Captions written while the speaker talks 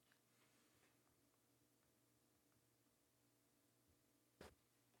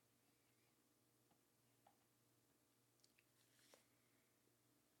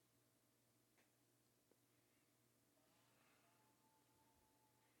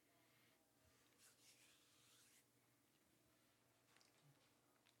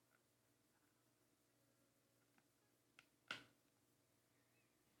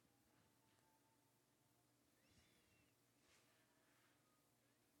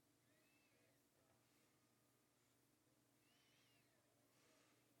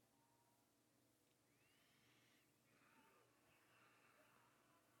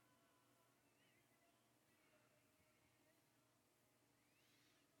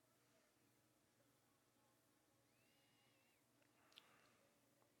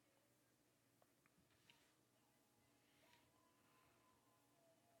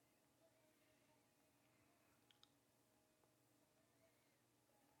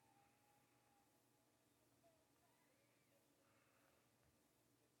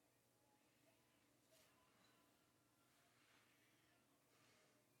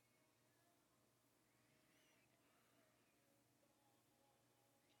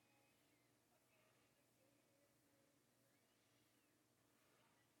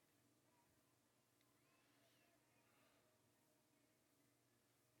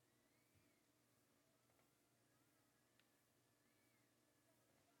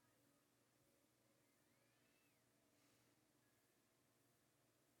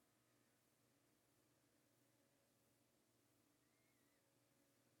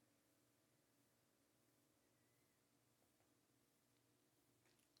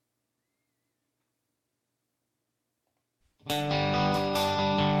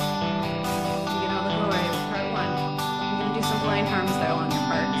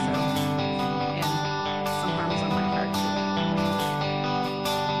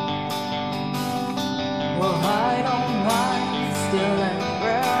I don't mind stealing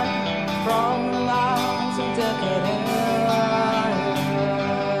bread from the mouths of decadence.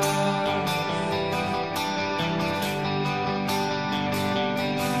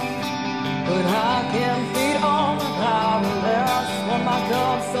 But I can't feed on the powerless when my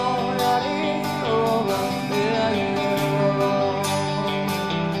cup's already overfilled.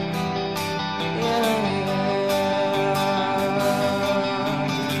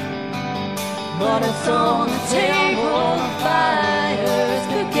 But it's on the table, the fire's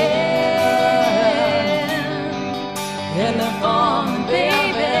cooking, and the farm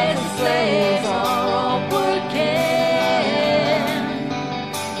babies and slaves are all working.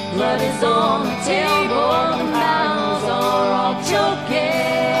 Blood is on the table, the mouths are all choking,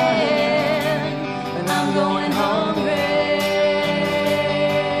 and I'm going hungry.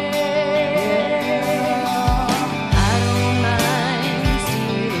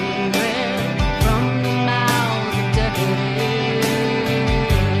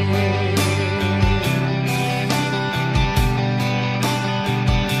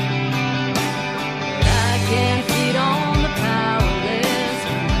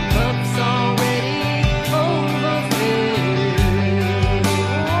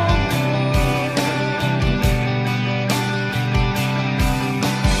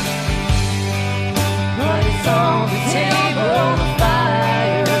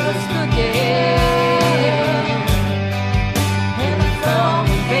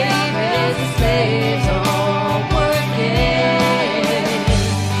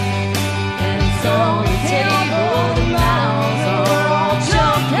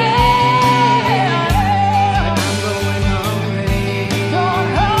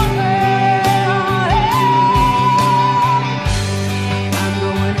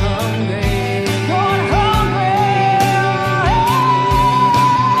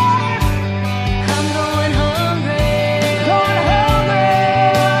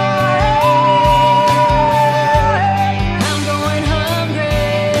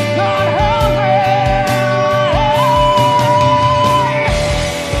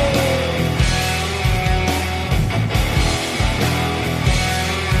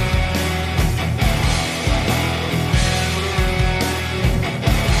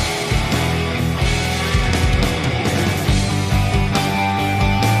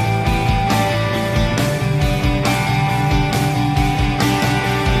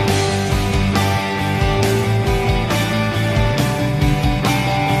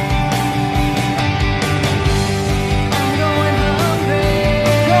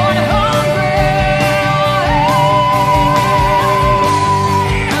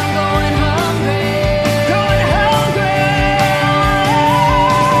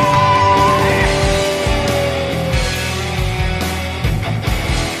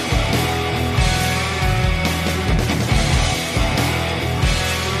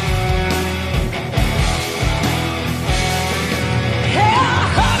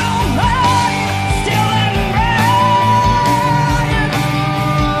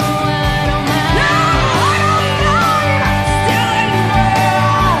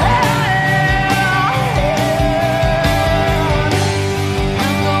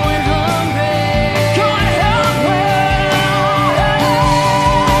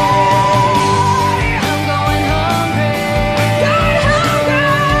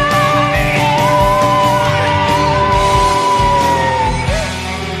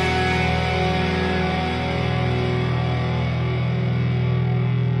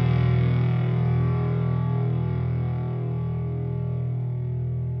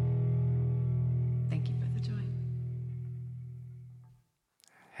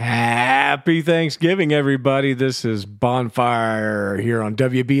 Happy Thanksgiving, everybody. This is Bonfire here on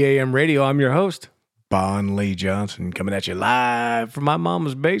WBAM Radio. I'm your host, Bon Lee Johnson, coming at you live from my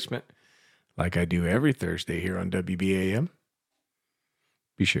mama's basement, like I do every Thursday here on WBAM.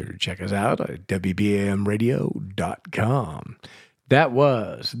 Be sure to check us out at WBAMradio.com. That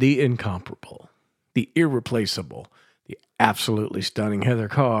was the incomparable, the irreplaceable, the absolutely stunning Heather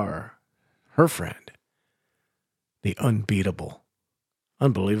Carr, her friend, the unbeatable,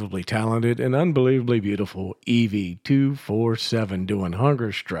 unbelievably talented, and unbelievably beautiful EV247 doing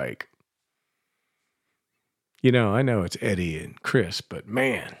Hunger Strike. You know, I know it's Eddie and Chris, but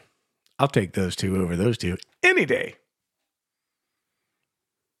man, I'll take those two over those two any day.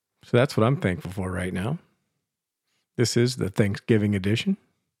 So that's what I'm thankful for right now. This is the Thanksgiving edition.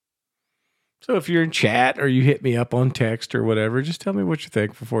 So if you're in chat or you hit me up on text or whatever, just tell me what you're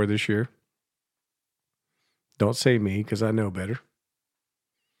thankful for this year. Don't say me, because I know better.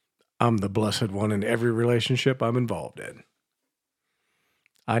 I'm the blessed one in every relationship I'm involved in.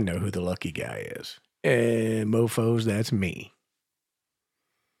 I know who the lucky guy is. And mofos, that's me.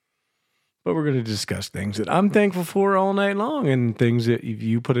 But we're going to discuss things that I'm thankful for all night long, and things that if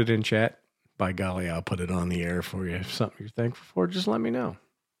you put it in chat, by golly, I'll put it on the air for you. If something you're thankful for, just let me know.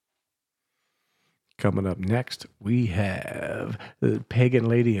 Coming up next, we have the Pagan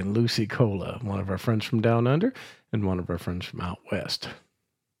Lady and Lucy Cola, one of our friends from down under and one of our friends from out west.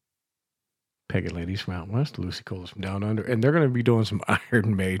 Pagan Ladies from out west, Lucy Cola's from down under, and they're going to be doing some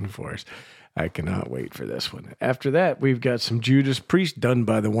Iron Maiden for us. I cannot wait for this one. After that, we've got some Judas Priest done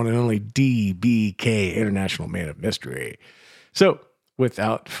by the one and only DBK, International Man of Mystery. So,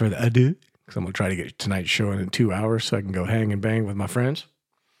 without further ado, because I'm going to try to get tonight's show in 2 hours so I can go hang and bang with my friends.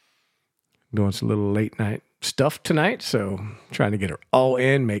 Doing some little late night stuff tonight, so trying to get her all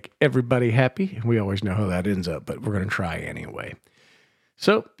in, make everybody happy. We always know how that ends up, but we're going to try anyway.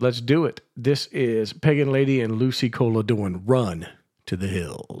 So, let's do it. This is Pagan Lady and Lucy Cola doing Run to the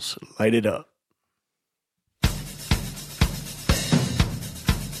Hills. Light it up.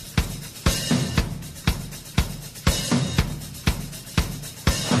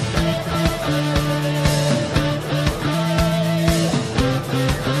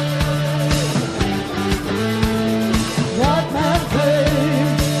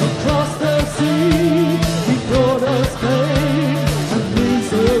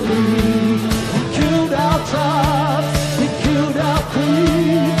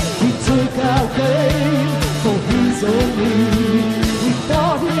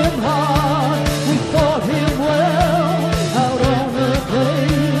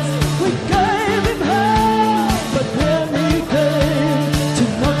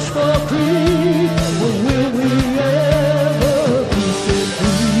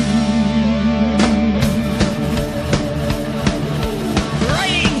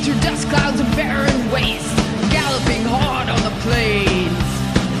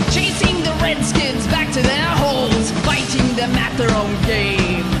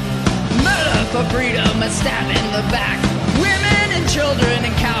 Freedom, a stab in the back. Women and children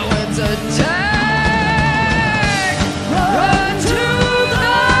and cowards attack. Run to the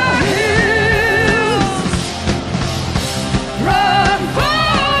hills. Run for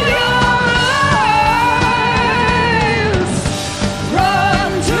your lives.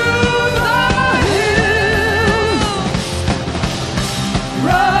 Run to the hills.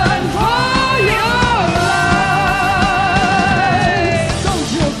 Run for your lives.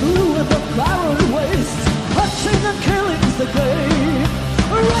 Soldier blue at the flower waste, touching and killing's the game.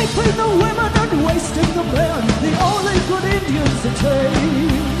 Raping the women and wasting the men, the only good Indians to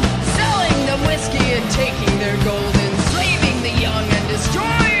tame. Selling them whiskey and taking their gold, enslaving the young and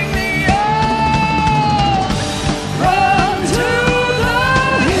destroying the old. Run to the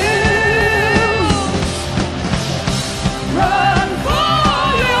hills. Run for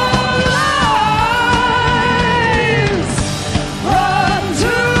your lives. Run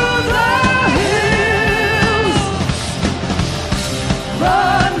to the hills.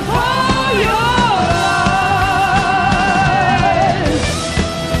 Run for your lives.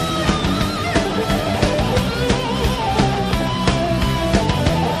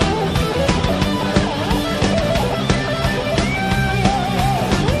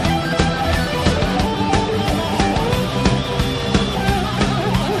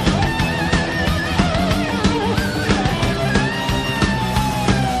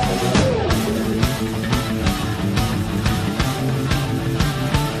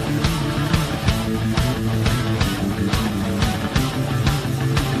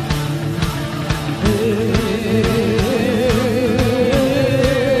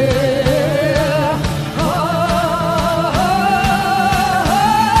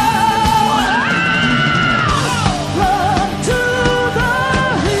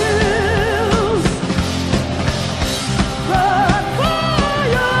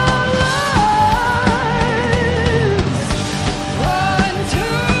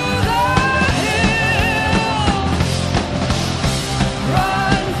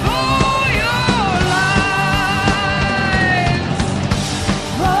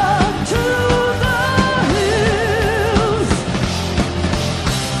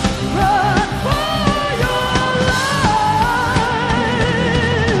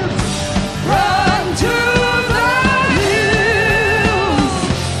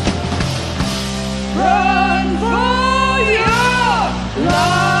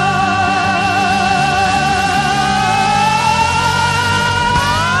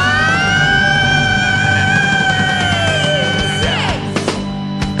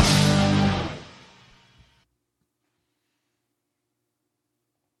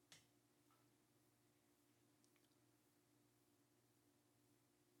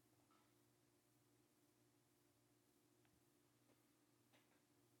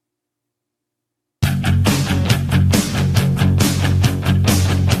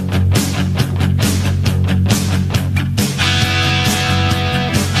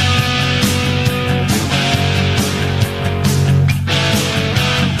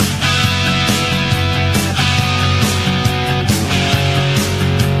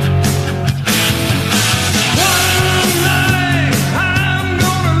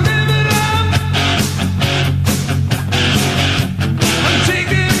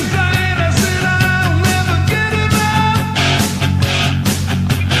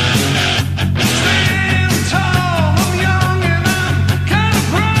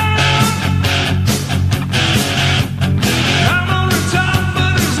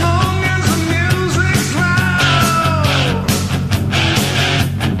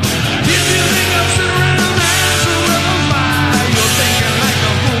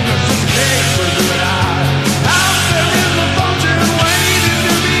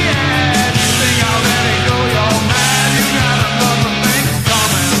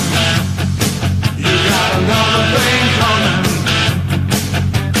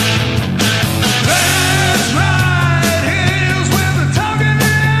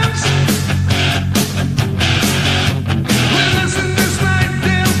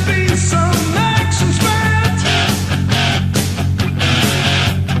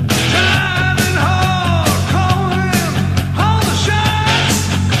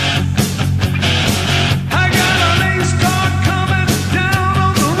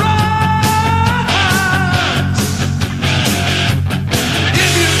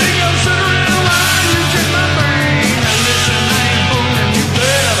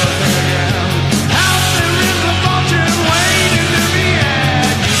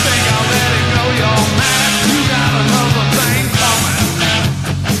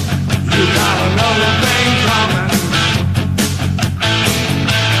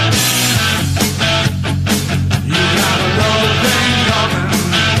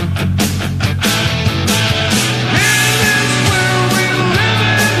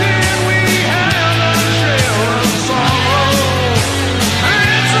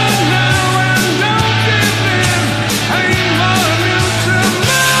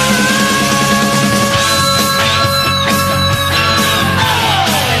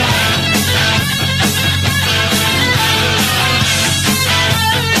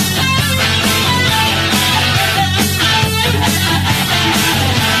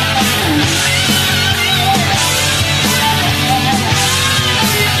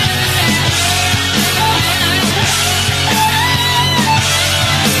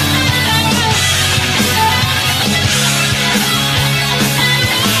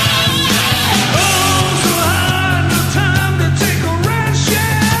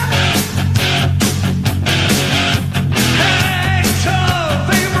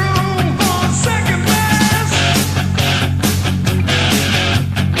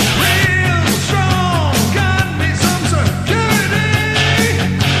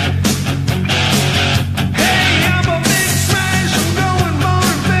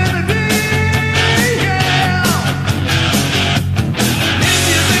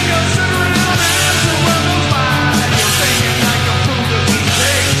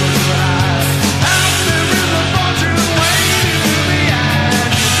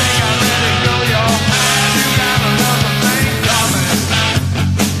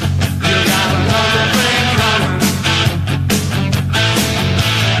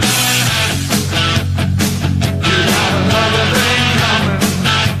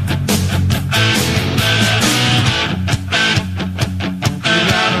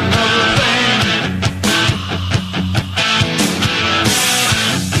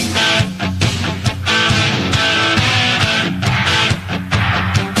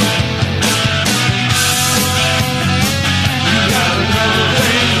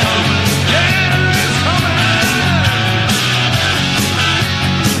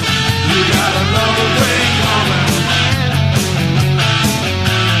 another thing coming.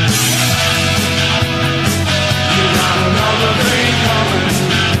 You got another thing coming.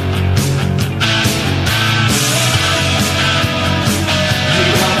 You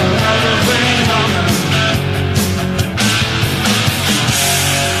got another thing coming.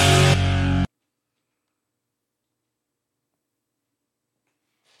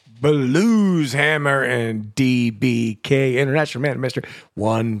 Blues Hammer and DBK, International Man, Mr.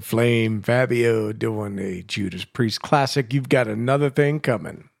 One Flame Fabio doing a Judas Priest classic. You've got another thing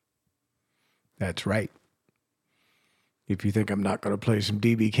coming. That's right. If you think I'm not going to play some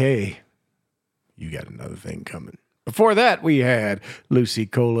DBK, you got another thing coming. Before that, we had Lucy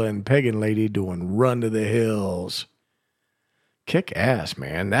Cola and Pagan Lady doing Run to the Hills. Kick ass,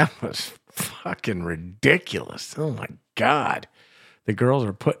 man. That was fucking ridiculous. Oh my God. The girls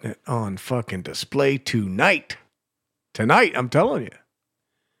are putting it on fucking display tonight. Tonight, I'm telling you.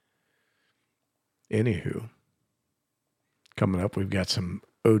 Anywho, coming up, we've got some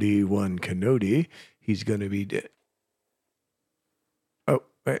OD1 Canody. He's going to be... Oh,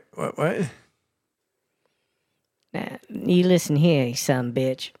 wait, what? Now, you listen here, you son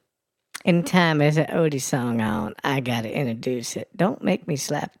bitch. Anytime there's an Odie song on, I got to introduce it. Don't make me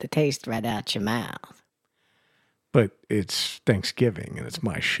slap the taste right out your mouth. But it's Thanksgiving and it's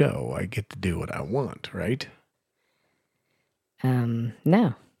my show. I get to do what I want, right? No.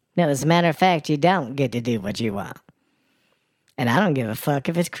 No, as a matter of fact, you don't get to do what you want. And I don't give a fuck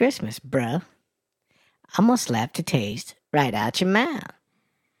if it's Christmas, bruh. I'm gonna slap the taste right out your mouth.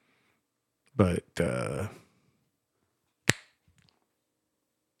 But,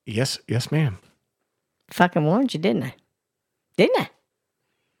 yes, ma'am. Fucking warned you, didn't I? Didn't I?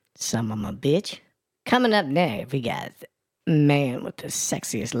 Son of a bitch. Coming up next, we got the man with the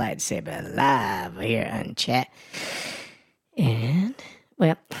sexiest lightsaber alive here on chat. And,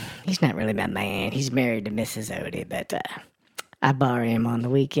 well, he's not really my man. He's married to Mrs. Odie, but I borrow him on the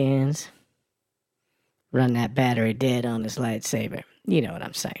weekends. Run that battery dead on his lightsaber. You know what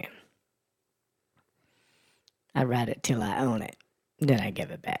I'm saying. I ride it till I own it. Then I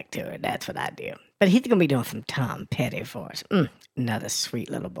give it back to her. That's what I do. But he's going to be doing some Tom Petty for us. Another sweet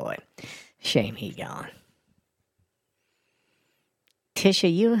little boy. Shame he gone.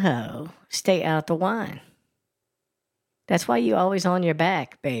 Tisha, you hoe, stay out the wine. That's why you always on your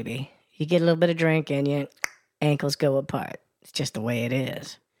back, baby. You get a little bit of drink in you, ankles go apart. It's just the way it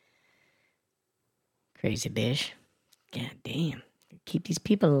is. Crazy bitch. God damn. Keep these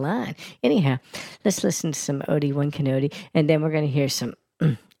people in line. Anyhow, let's listen to some OD1 Canody, and then we're going to hear some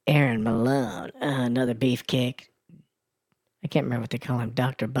Aaron Malone, another beefcake. I can't remember what they call him,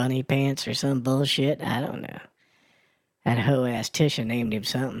 Dr. Bunny Pants or some bullshit. I don't know. That hoe-ass Tisha named him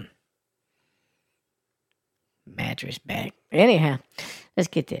something. Mattress back. Anyhow, let's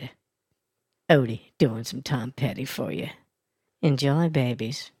get to Odie doing some Tom Petty for you. Enjoy,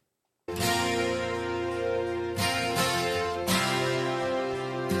 babies.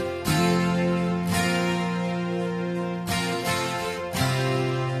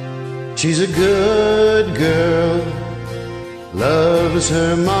 She's a good girl, loves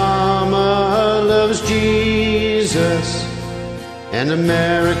her mama, loves Jesus and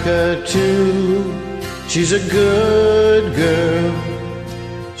America too. She's a good girl,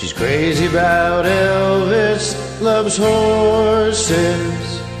 she's crazy about Elvis, loves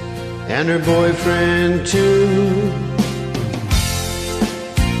horses and her boyfriend too.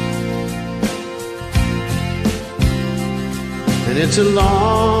 And it's a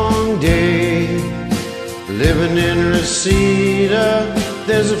long day living in Reseda.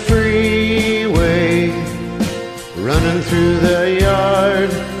 There's a freeway running through the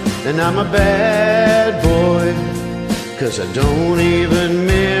yard, and I'm a bad boy, 'cause I don't even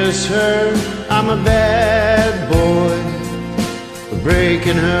miss her. I'm a bad boy for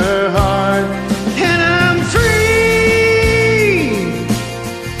breaking her heart, and I'm free.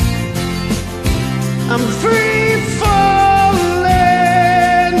 I'm free falling.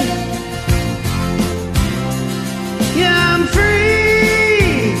 Yeah, I'm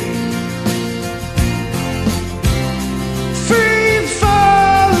free. Free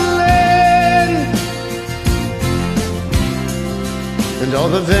falling. And all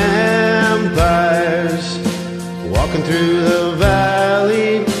the vampires walking through the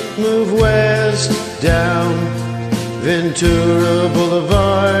valley move west down Ventura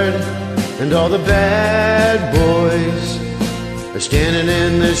Boulevard. And all the bad boys are standing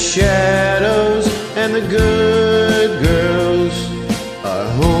in the shadows, and the good girls are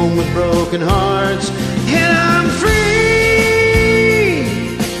home with broken hearts. And I'm free,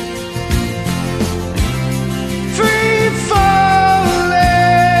 free falling.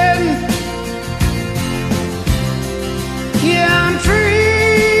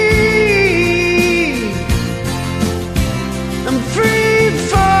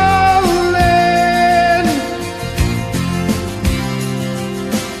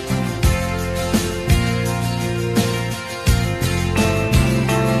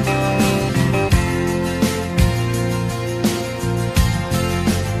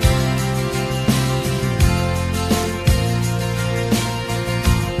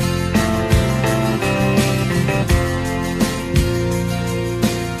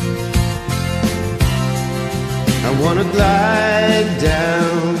 glide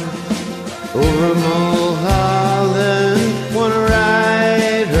down over Mulholland. Wanna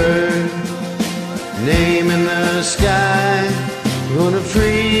ride her name in the sky. Gonna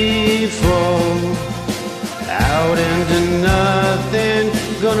free fall out into nothing.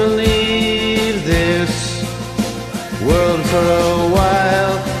 Gonna leave this world for a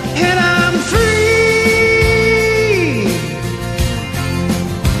while. And I'm free.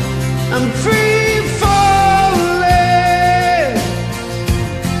 I'm free falling.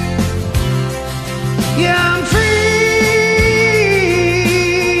 Yeah, I'm free.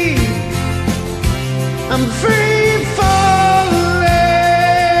 I'm free falling.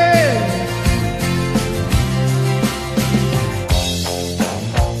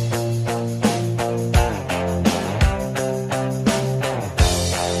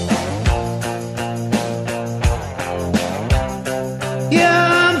 Yeah,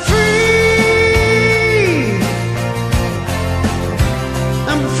 I'm free.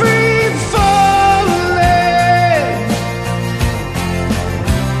 I'm free falling.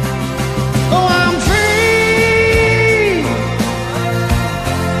 Oh, I'm free.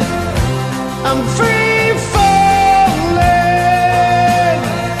 I'm free falling.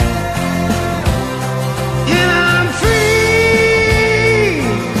 And I'm free.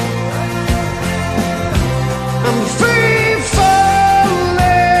 I'm free falling.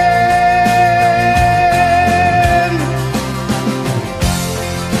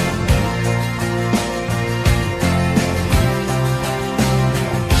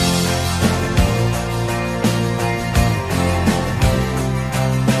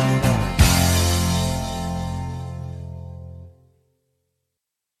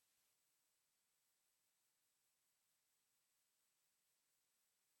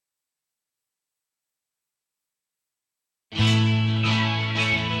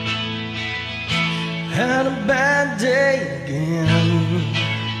 Had a bad day again.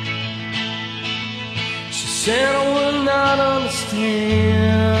 She said I would not understand.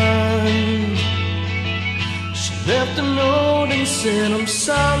 She left a note and said I'm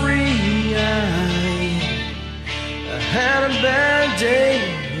sorry. I had a bad day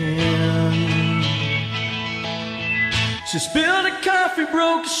again. She spilled her coffee,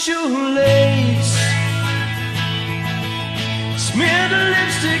 broke a shoelace, smeared the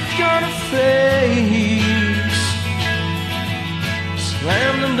lipstick on her face,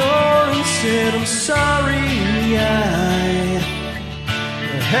 slammed the door and said I'm sorry. I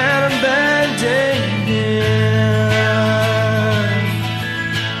had a bad day again.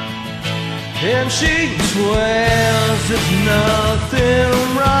 And she swears there's nothing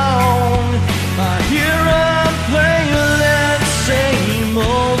wrong. I hear her playing that same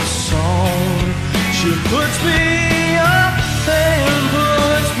old song. She puts me up and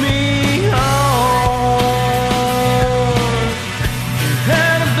puts me on.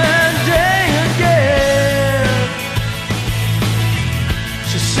 Had a bad day again.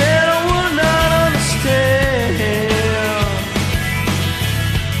 She said I would not understand.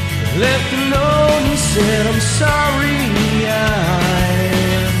 Left a note and said I'm sorry. I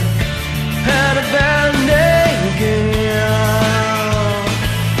had a bad day again.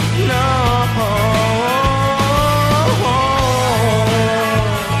 No.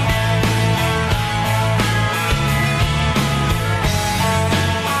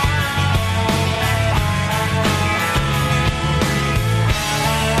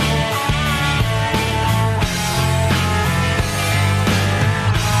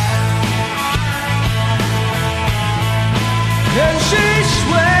 And she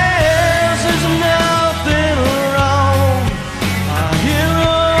swears there's nothing wrong. I hear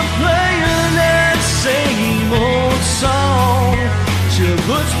her playing that same old song. She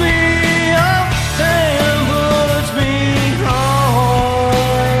puts me up and puts me on.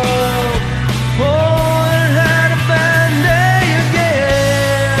 Oh, and had a bad day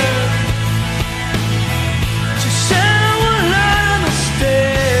again. She said I would not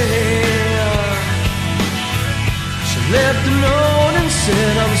understand. She left a note and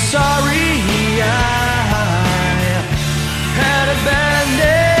said I'm sorry. I had a bad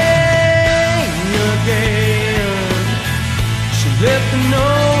day again. She left a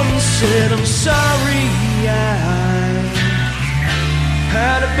note and said I'm sorry. I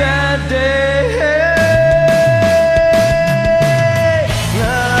had a bad day.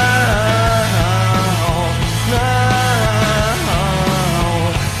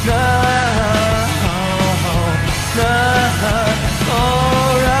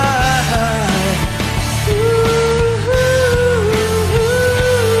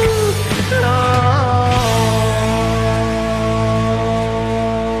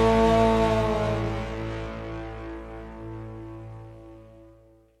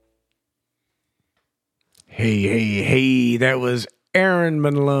 That was Aaron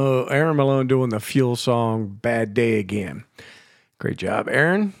Malone doing the Fuel song Bad Day Again. Great job,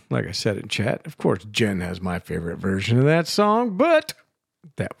 Aaron. Like I said in chat, of course, Jen has my favorite version of that song, but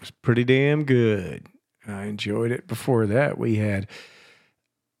that was pretty damn good. I enjoyed it. Before that, we had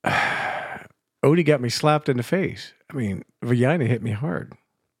Odie Got Me Slapped in the Face. I mean, VAyina hit me hard.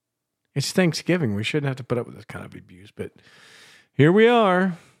 It's Thanksgiving. We shouldn't have to put up with this kind of abuse, but here we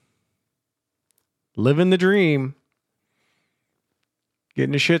are. Living the dream.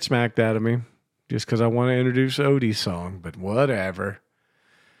 Getting the shit smacked out of me just because I want to introduce Odie's song, but whatever.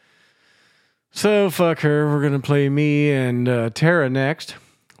 So fuck her. We're going to play me and Tara next.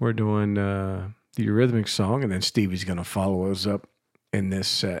 We're doing the Eurythmics song, and then Stevie's going to follow us up in this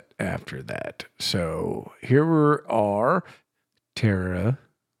set after that. So here we are, Tara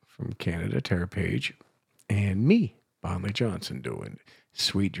from Canada, Tara Page, and me, Bonley Johnson, doing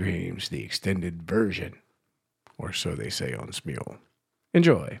Sweet Dreams, the extended version, or so they say on Smule.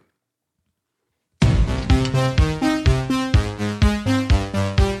 Enjoy.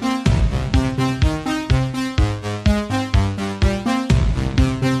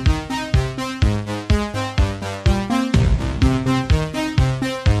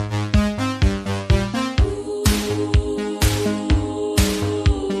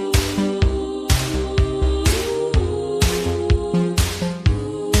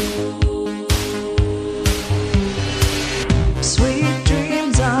 Sweet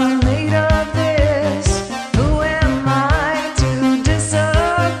dreams are made of this. Who am I to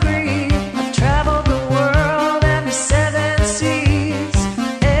disagree? I've traveled the world and the seven seas.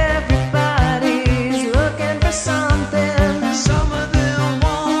 Everybody's looking for something. Some of them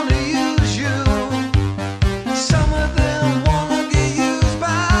wanna use you. Some of them wanna get used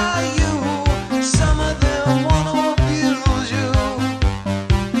by you. Some of them wanna abuse you.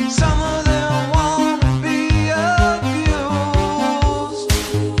 Some of them wanna be abused.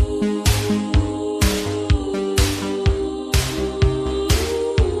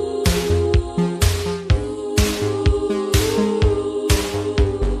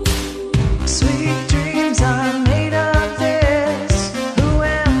 Sweet dreams are made of this. Who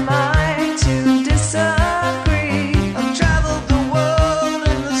am I to disagree? I've traveled the world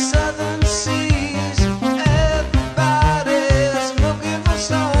in the southern seas. Everybody's looking for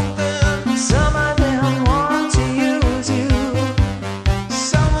something. Some of them want to use you.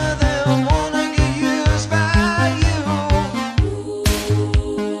 Some of them wanna get used by you.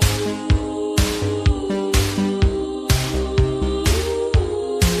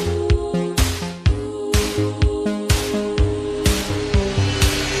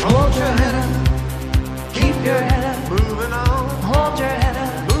 Hold your head up, keep your head up. Moving on, Hold your head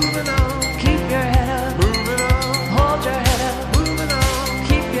up, moving on, keep your head up. moving on, Hold your head up, moving on,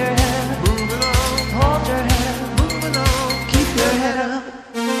 keep your head up. moving on, Hold your head up, moving on. keep your head up.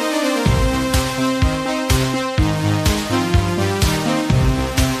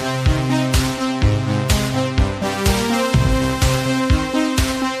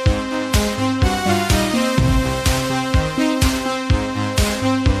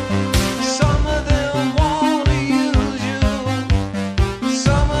 Some of them wanna use you.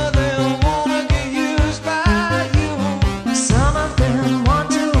 Some of them wanna get used by you. Some of them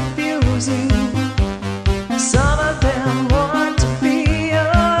want to abuse you. Some of them want to be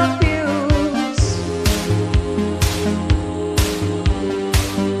abused.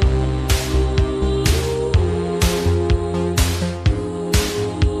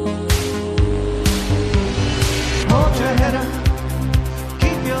 Hold your head up,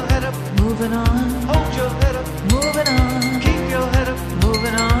 keep your head up. Moving on, Hold your head up, moving on, keep your head up.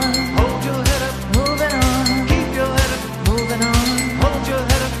 moving on, Hold your head up, moving on, keep your head up. moving on, Hold your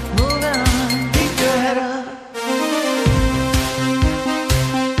head up, moving on. keep your head up.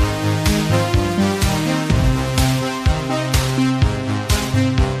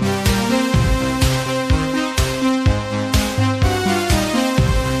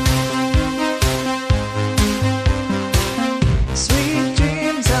 Sweet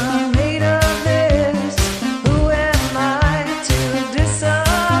dreams are made of this.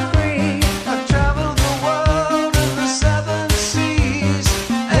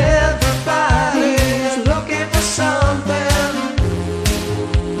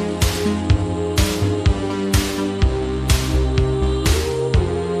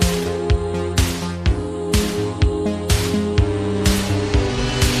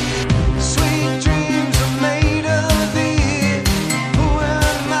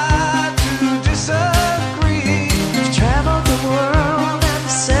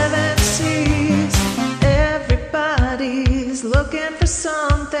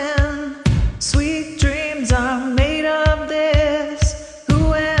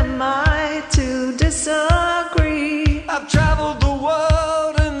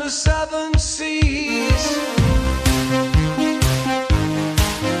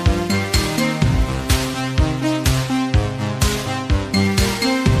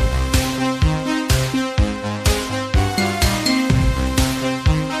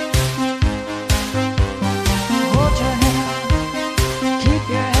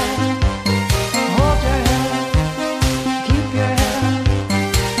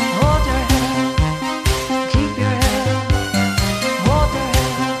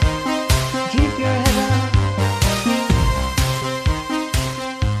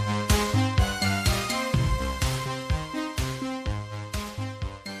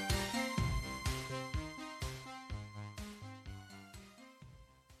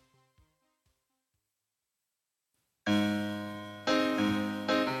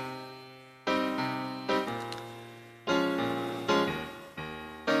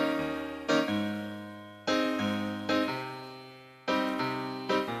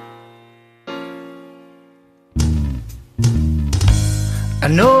 I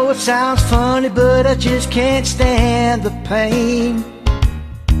know it sounds funny, but I just can't stand the pain.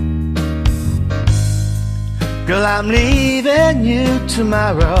 Girl, I'm leaving you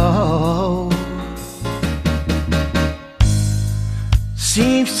tomorrow.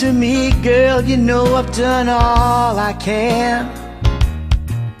 Seems to me, girl, you know I've done all I can.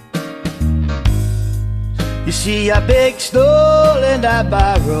 You see, I begged, stole, and I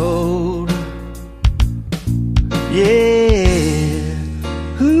borrowed. Yeah,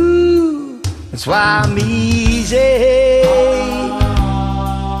 ooh, that's why I'm easy.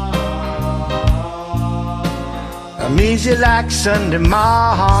 I'm easy like Sunday morning.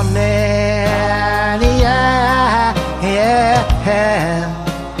 Yeah, yeah.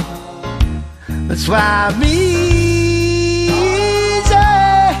 That's why I'm easy.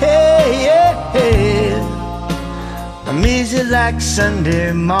 Yeah. I'm easy like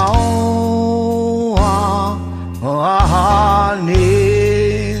Sunday morning.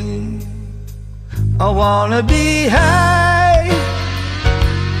 I wanna be high,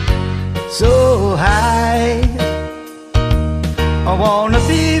 so high. I wanna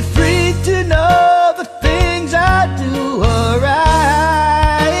be free to know the things I do are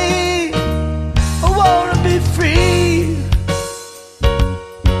right. I wanna be free,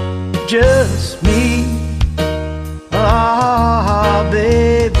 just me, oh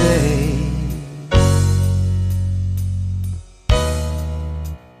baby.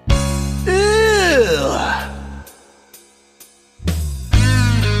 Ew.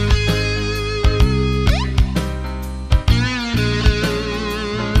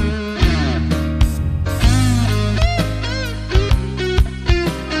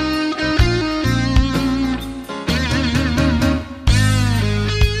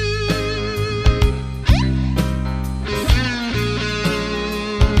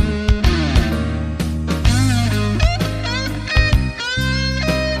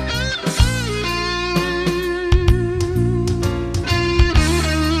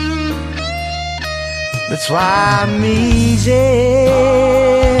 That's why I'm easy.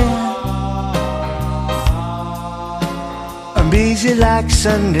 I'm easy like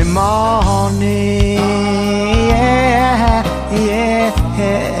Sunday morning. Yeah, yeah.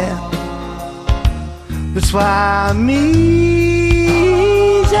 That's why I'm easy.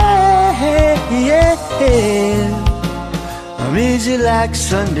 Yeah. I'm easy like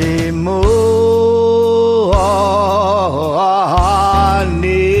Sunday morning.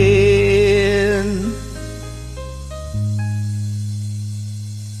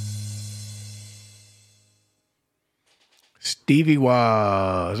 Stevie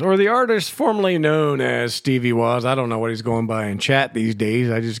Was, or the artist formerly known as Stevie Was. I don't know what he's going by in chat these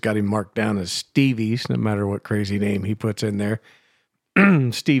days. I just got him marked down as Stevie's, no matter what crazy name he puts in there.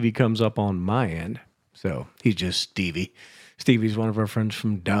 Stevie comes up on my end, so he's just Stevie. Stevie's one of our friends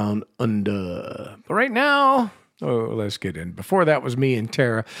from down under. But right now, let's get in. Before that was me and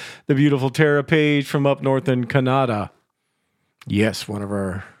Tara, the beautiful Tara Page from up north in Canada. Yes, one of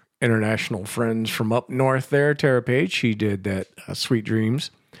our international friends from up north there, Tara Page. She did that Sweet Dreams,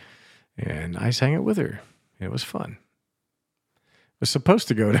 and I sang it with her. It was fun. It was supposed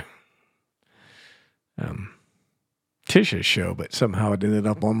to go to Tisha's show, but somehow it ended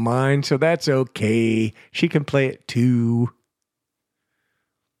up on mine, so that's okay. She can play it too.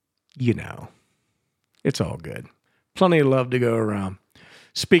 You know, it's all good. Plenty of love to go around.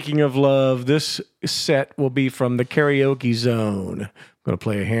 Speaking of love, this set will be from the Karaoke Zone. I'm going to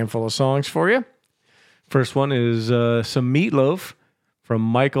play a handful of songs for you. First one is some Meatloaf from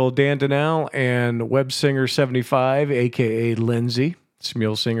Michael Dandenau and Web Singer 75, a.k.a. Lindsay. It's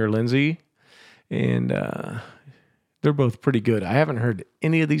Mule Singer Lindsay. And they're both pretty good. I haven't heard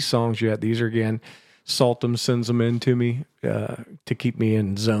any of these songs yet. These are, again, Saltum sends them in to me to keep me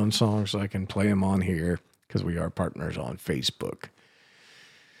in zone songs so I can play them on here because we are partners on Facebook.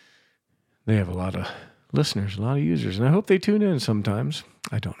 They have a lot of listeners, a lot of users, and I hope they tune in sometimes.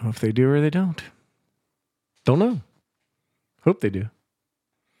 I don't know if they do or they don't. Don't know. Hope they do.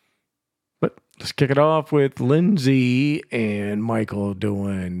 But let's kick it off with Lindsay and Michael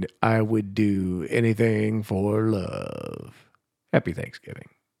doing I Would Do Anything for Love. Happy Thanksgiving.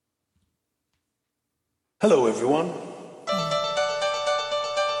 Hello, everyone.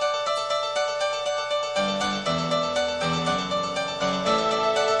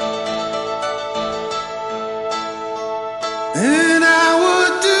 And I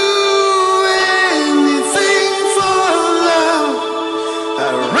would do anything for love.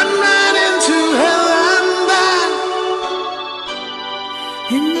 I'd run right into hell and back.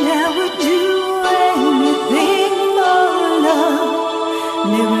 And I would do anything for love.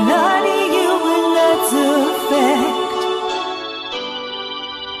 Never lie to you, and that's a fact.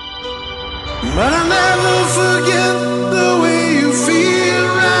 But I'll never forget the way you feel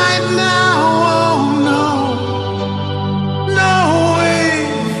right now. Oh no, no way.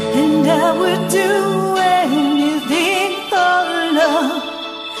 And I would do anything for love,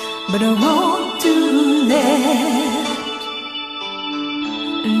 but I won't do that.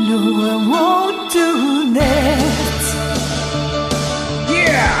 No, I won't do that.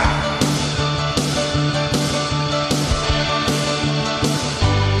 Yeah.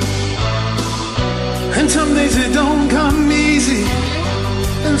 And some days it don't come easy,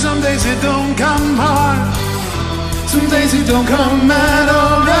 and some days it don't come hard. Some days it don't come at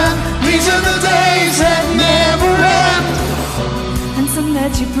all, and these are the days that never end. And some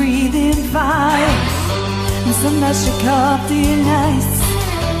nights you breathe in fire, and some nights you coffee and ice.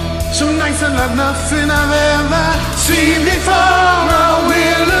 Some nights are like nothing I've ever seen before or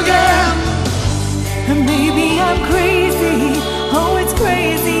will again. And maybe I'm crazy, oh it's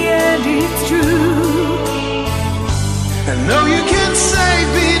crazy and it's true. I know you can save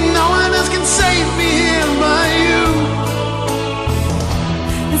me, no one else can save me here but you.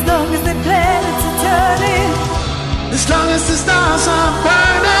 As long as the planets are turning, As long as the stars are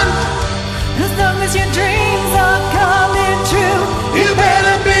burning, as long as your dreams are coming true, you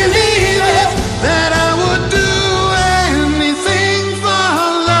better believe it, that I would do anything for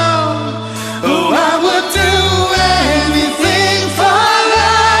love. Oh, I would do anything for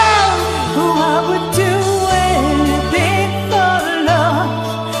love. oh I would do anything for love,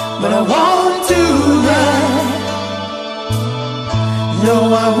 But I won't do that. No,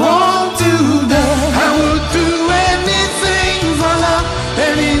 I won't do that. I would do anything for love,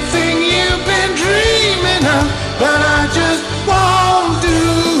 anything you've been dreaming of, but I just won't do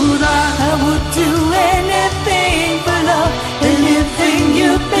that. I would do anything for love, anything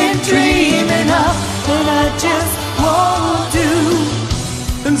you've been dreaming of, but I just won't do.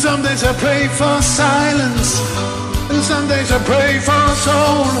 And some days I pray for silence, and some days I pray for a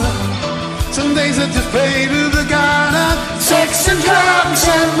soul. Some days I just pray to the God of sex and drugs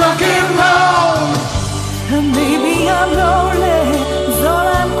and rock and roll. And maybe I'm lonely, it's all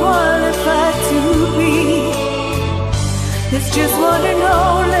I'm qualified to be. It's just one and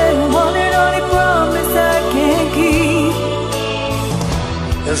only promise I can't keep.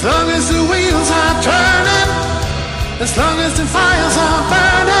 As long as the wheels are turning, as long as the fires are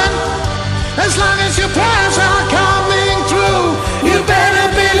burning, as long as your prayers are coming through, you better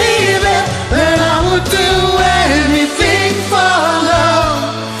believe it, that I would do anything for love.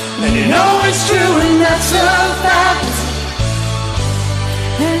 And you know it's true and that's a fact.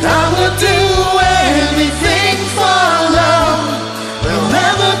 And I would do anything for love. There'll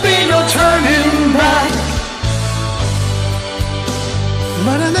never be no turning back.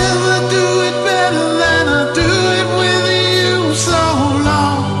 But I never do it better than I do it with you. So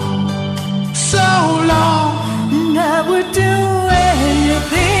long, so long. And I would do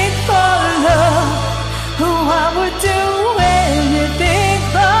anything for love. Oh, I would do anything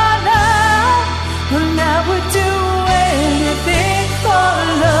for love. And I would do anything for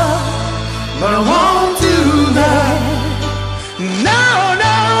love. But I won't do that. No,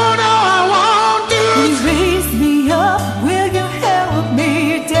 no, no, I won't do You raise me up, will you help me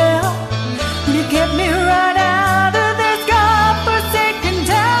down? Will you get me right out of this godforsaken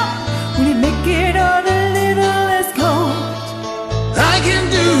town? Will you make it all a little less cold? I can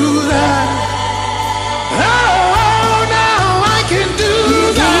do that. Oh, no, I can do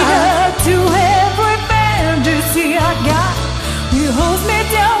that. Lead to every fantasy I got. You hold me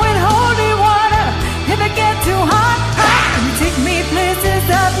down with holy water. If it gets too hot, you take me places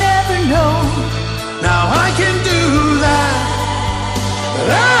I've never known. Now I can do that.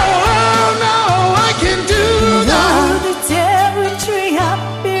 Oh, no, I can do that. All the territory I've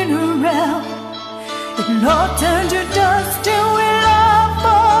been around, it'll all turn to dust and we'll all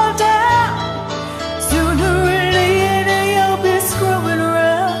fall down. Sooner or later you'll be screwing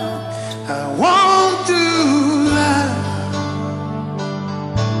around. I won't do that.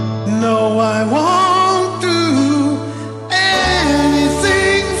 No, I won't do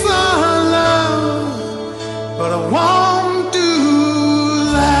anything for love, but I won't do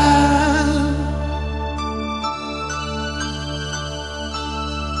that.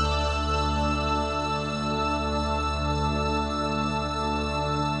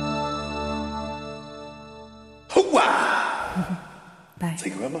 Hoo-wah! Bye.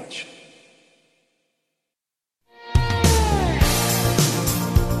 Thank you very much.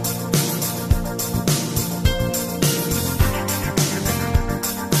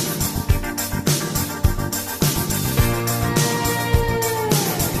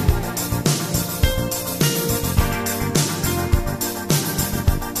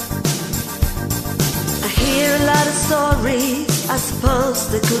 suppose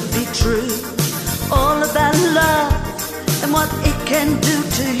they could be true. All about love and what it can do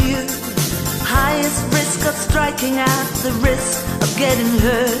to you. Highest risk of striking out, the risk of getting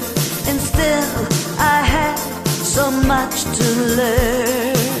hurt. And still I had so much to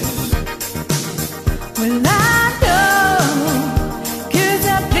learn. Well, I know, 'cause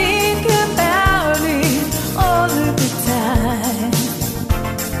I think about it all of the time.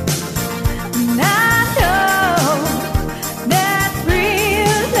 And I know that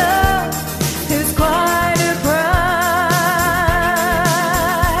real love is quite a price.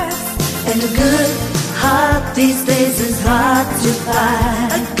 And a good heart these days is hard to find.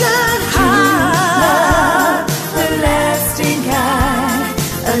 A good heart, The lasting kind.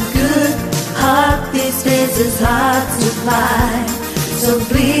 a good heart these days is hard to find. So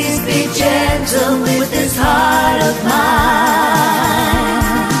please be gentle with this heart of mine.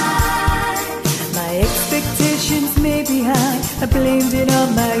 My expectations may be high, I blamed it on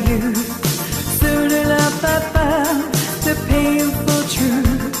my youth. Soon enough I found the painful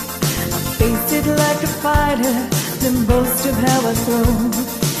truth. I faced it like a fighter, then boast of how I've grown.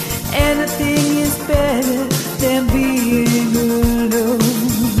 Anything is better than being alone.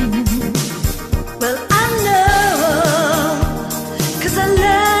 Well, I know, 'cause I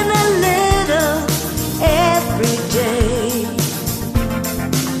learn a little every day.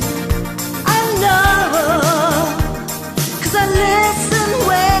 I know, 'cause I listen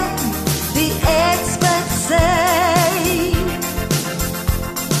when the experts say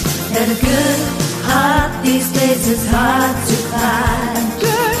that a good heart these days is hard to find.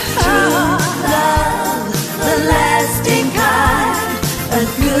 Good True heart, love, the lasting kind. A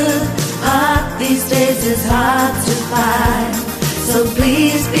good heart these days is hard to find. So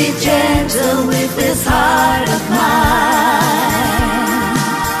please be gentle with this heart of mine.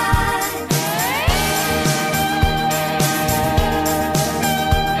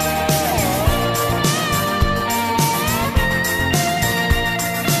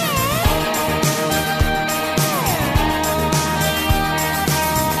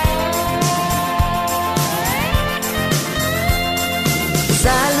 As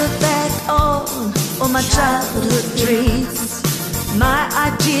I look back on all my childhood dreams, my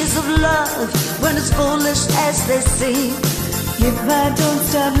ideas of love weren't as foolish as they seem. if I don't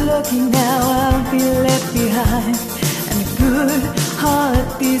stop looking now, I'll be left behind. And a good heart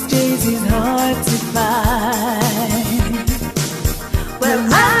these days is hard to find. Well,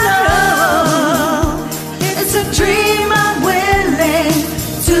 I know it's a dream I'm willing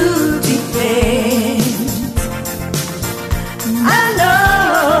to defend. I know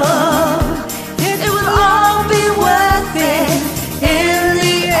it will all be worth it in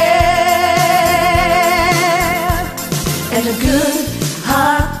the end. And a good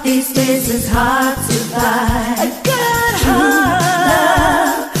heart these days is hard to find. A good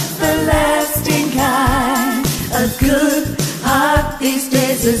heart, The lasting kind. a good heart these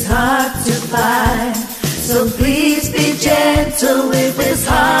days is hard to find. So please be gentle with this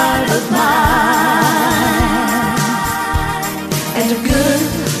heart of mine. And a good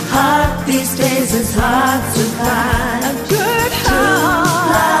heart these days is hard to find. A good True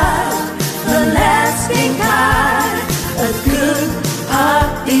heart. love, the lasting kind. A good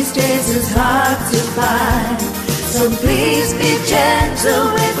heart these days is hard to find. So please be gentle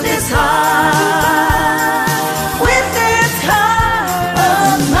with this heart.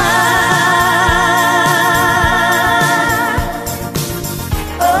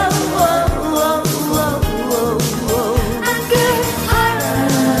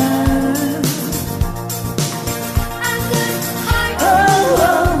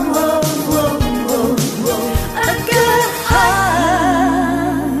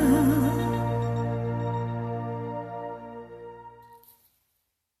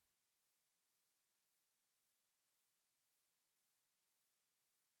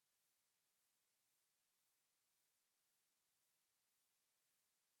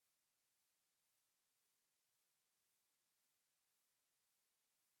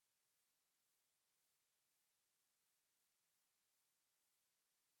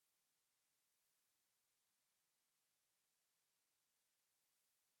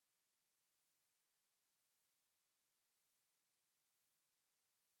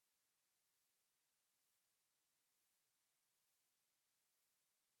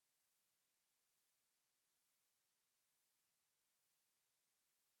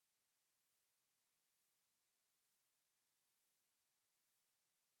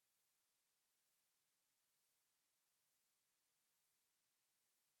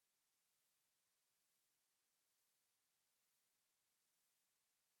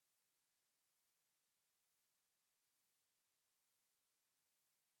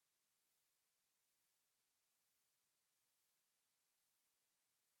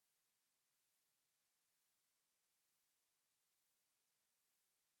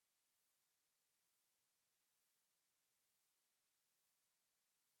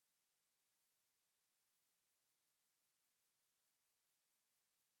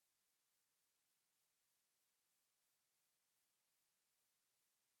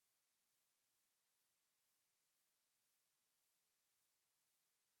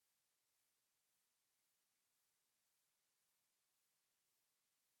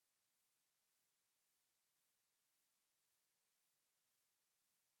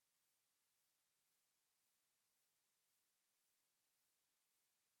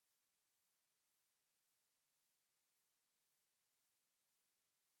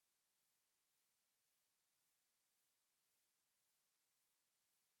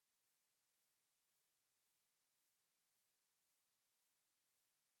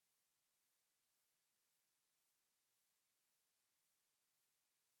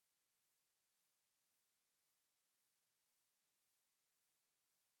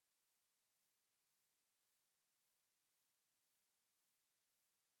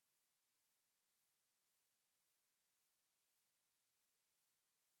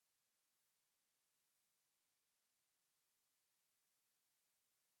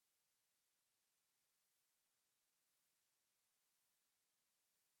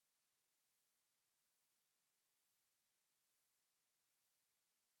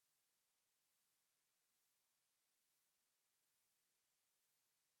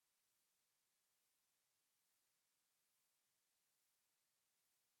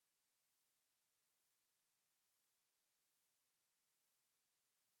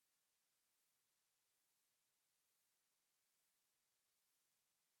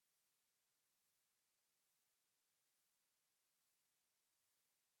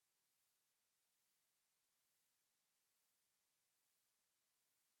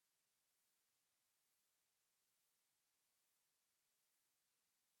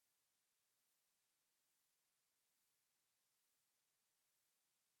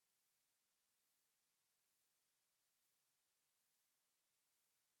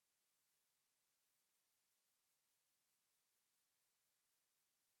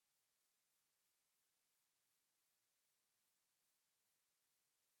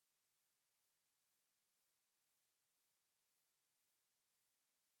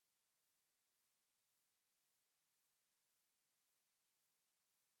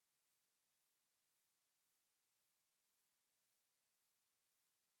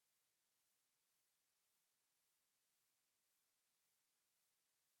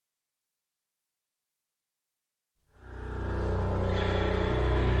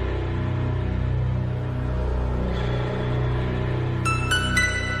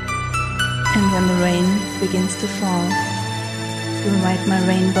 And when the rain begins to fall, you'll write my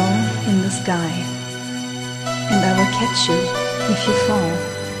rainbow in the sky. And I will catch you if you fall.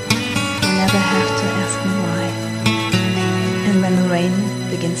 You'll never have to ask me why. And when the rain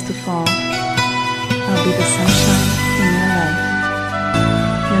begins to fall, I'll be the sunshine in your life.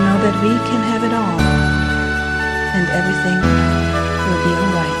 You know that we can have it all, and everything will be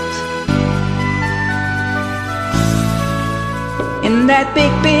alright. In that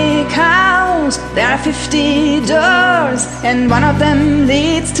big, big house, there are 50 doors, and one of them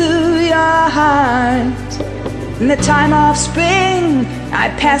leads to your heart. In the time of spring, I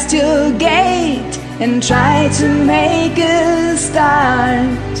passed your gate and tried to make a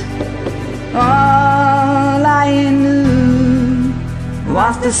start. All I knew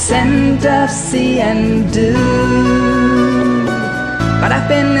was the scent of sea and dew. But I've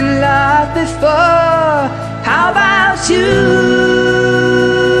been in love before, how about you?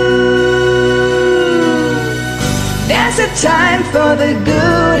 There's a time for the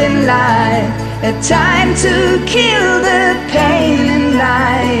good in life, a time to kill the pain in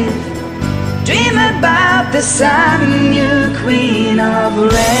life. Dream about the sun, you queen of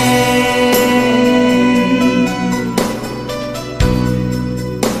rain.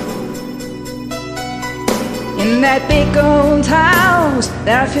 In that big old house,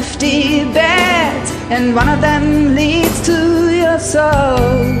 there are 50 beds, and one of them leads to your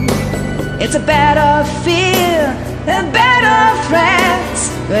soul. It's a bed of fear, a bed of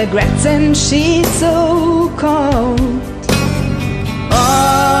threats, regrets and sheets so cold.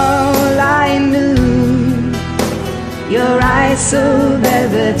 All I knew, your eyes so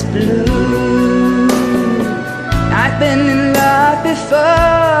velvet blue. I've been in love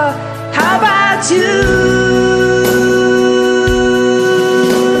before, how about you?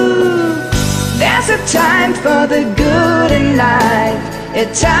 There's a time for the good in life, a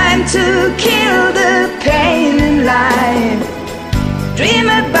time to kill the pain in life. Dream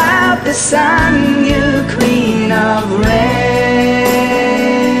about the sun, you queen of rain.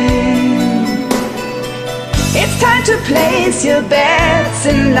 It's time to place your bets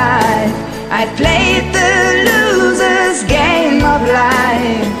in life. I played the loser's game of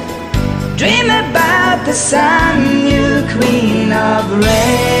life. Dream about the sun, you queen of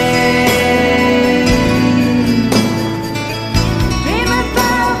rain. Dream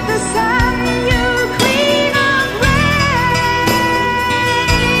about the sun, you queen of rain.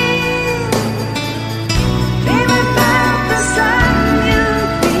 Dream about the sun, you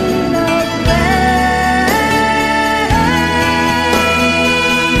queen of rain.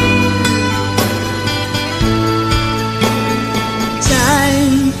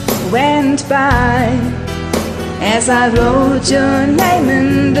 Time went by as I wrote your name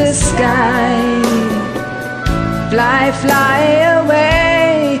in the sky. Fly, fly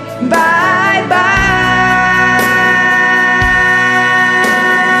away, bye, bye.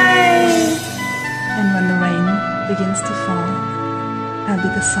 And when the rain begins to fall, I'll be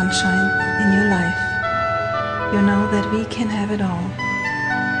the sunshine in your life. You know that we can have it all,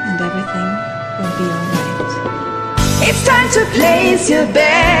 and everything will be alright. It's time to place your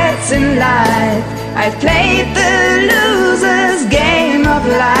bets in life. I've played the loser's game of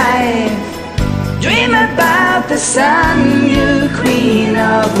life. Dream about the sun, you queen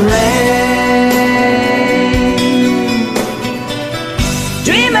of rain.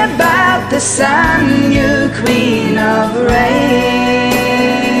 Dream about the sun, you queen of rain.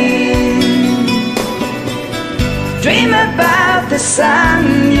 Dream about the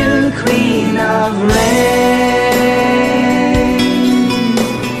sun, you queen of rain.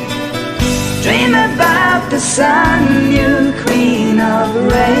 Dream about the sun, you queen of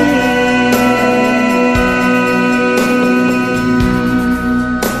rain.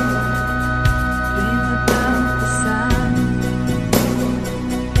 Dream about the sun.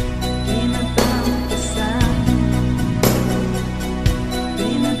 Dream about the sun.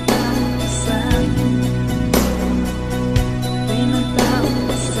 Dream about the sun. Dream about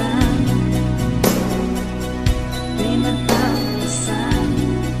the sun. Dream about the sun.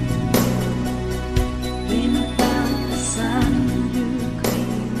 Dream about the sun, you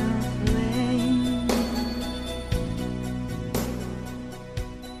queen of rain.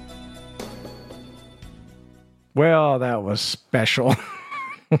 Well, that was special.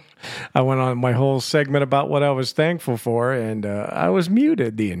 I went on my whole segment about what I was thankful for, and I was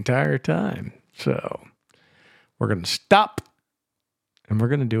muted the entire time. So we're going to stop, and we're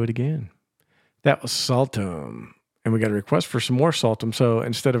going to do it again. That was Saltum, and we got a request for some more Saltum. So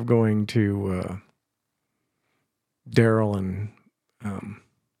instead of going to Daryl and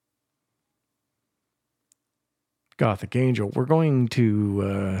Gothic Angel. We're going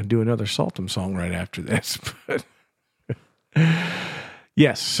to do another Saltum song right after this. But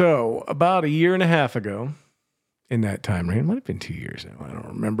yes, so about a year and a half ago, in that time range, it might have been 2 years now, I don't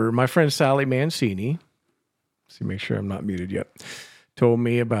remember, my friend Sally Mancini, see, make sure I'm not muted yet, told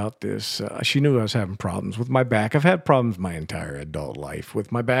me about this. She knew I was having problems with my back. I've had problems my entire adult life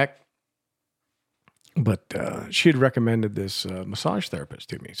with my back. But she had recommended this massage therapist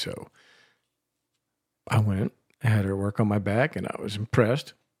to me. So I went, I had her work on my back, and I was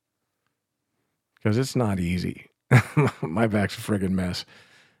impressed. Because it's not easy. My back's a friggin' mess.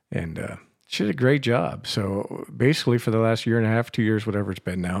 And she did a great job. So basically for the last year and a half, 2 years, whatever it's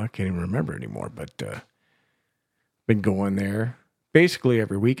been now, I can't even remember anymore. But been going there basically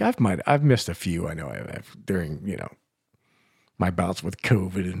every week. I've missed a few. I know I've during, my bouts with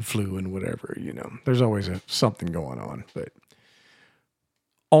COVID and flu and whatever, there's always something going on, but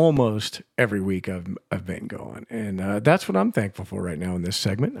almost every week I've been going. And that's what I'm thankful for right now in this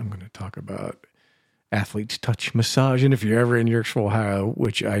segment. I'm going to talk about Athlete's Touch Massage. And if you're ever in Yorksville, Ohio,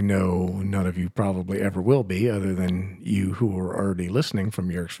 which I know none of you probably ever will be, other than you who are already listening from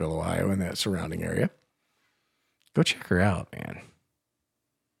Yorksville, Ohio and that surrounding area, go check her out, man.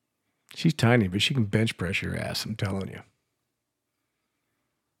 She's tiny, but she can bench press your ass, I'm telling you.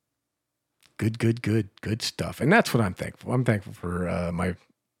 Good stuff. And that's what I'm thankful. I'm thankful for my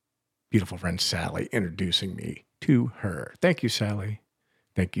beautiful friend Sally introducing me to her. Thank you, Sally.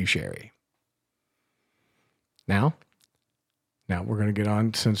 Thank you, Sherry. Now we're going to get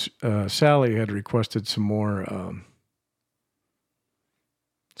on, since Sally had requested some more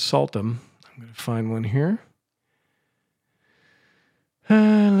Saltum. I'm going to find one here.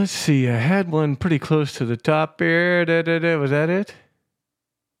 Let's see. I had one pretty close to the top here. Was that it?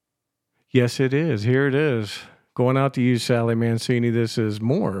 Yes, it is. Here it is. Going out to you, Sally Mancini. This is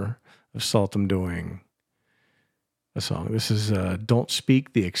more of Saltum doing a song. This is Don't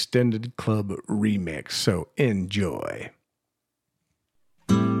Speak, the Extended Club remix. So enjoy.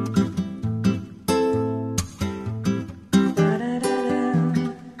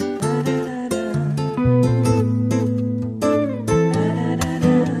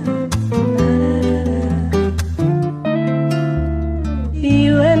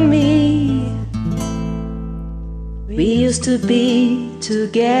 We used to be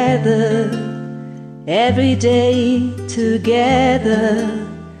together, every day together,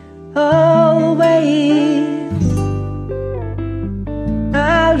 always.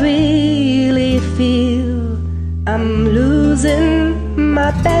 I really feel I'm losing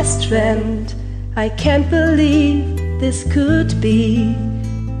my best friend. I can't believe this could be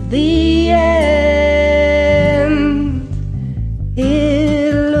the end.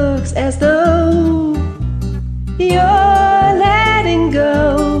 It looks as though you're letting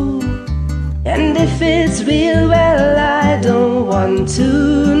go, and if it's real, well, I don't want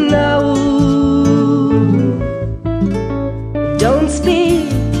to know. Don't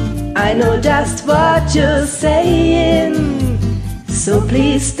speak, I know just what you're saying, so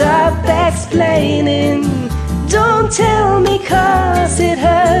please stop explaining. Don't tell me 'cause it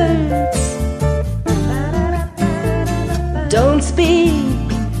hurts. Don't speak,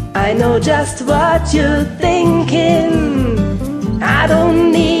 I know just what you're thinking. I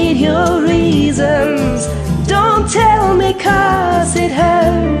don't need your reasons. Don't tell me 'cause it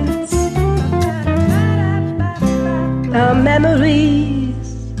hurts. Our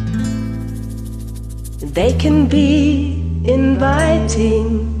memories, they can be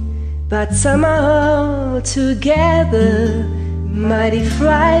inviting, but somehow together mighty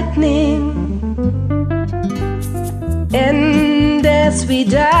frightening. And as we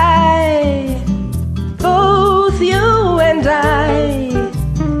die, both you and I,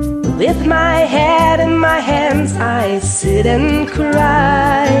 with my head in my hands, I sit and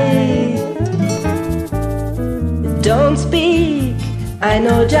cry. Don't speak, I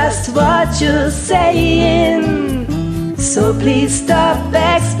know just what you're saying, so please stop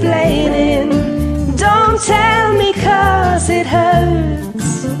explaining. Don't tell me 'cause it hurts.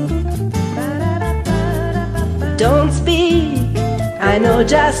 Don't speak, I know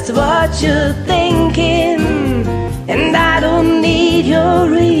just what you're thinking, and I don't need your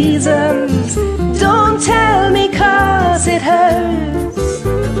reasons. Don't tell me 'cause it hurts.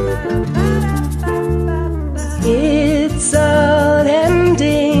 It's all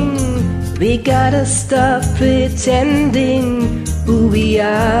ending. We gotta stop pretending who we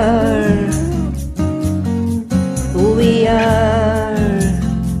are. Who we are.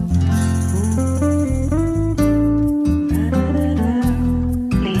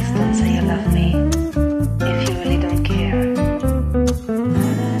 Please don't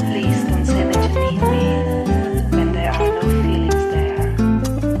say that you need me when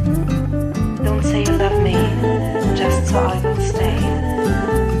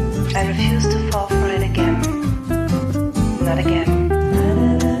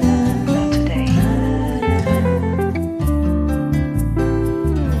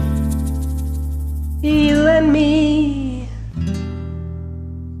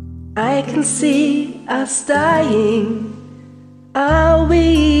I can see us dying. Are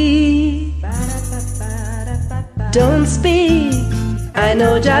we? Don't speak, I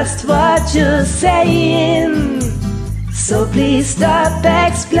know just what you're saying. So please stop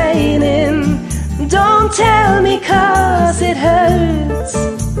explaining. Don't tell me 'cause it hurts.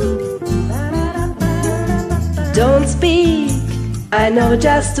 Don't speak, I know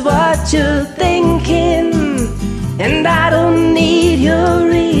just what you're thinking. And I don't need your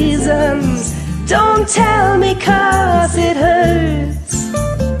reasons. Don't tell me 'cause it hurts.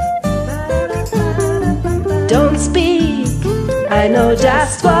 Don't speak, I know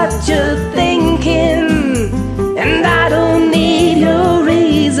just what you're thinking. And I don't need your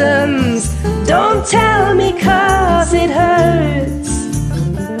reasons. Don't tell me 'cause it hurts.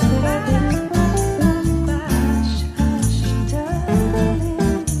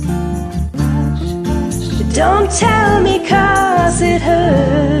 Don't tell me 'cause it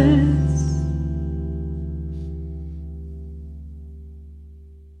hurts.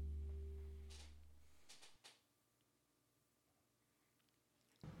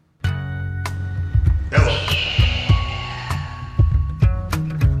 Hello.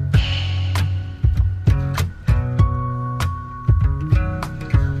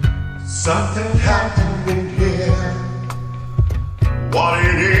 Something happened in here. What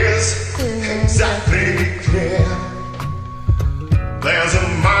it is, exactly clear. There's a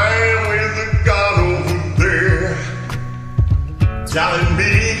man with a gun over there, telling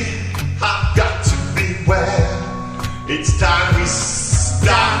me I've got to beware. It's time we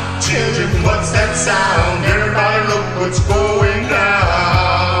stop, children. What's that sound? Everybody look what's going down.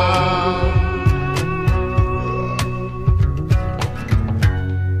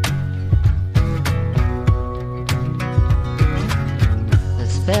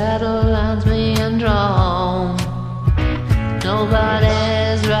 This battle line's being drawn.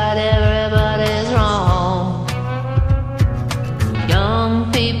 Nobody's right, everybody's wrong. Young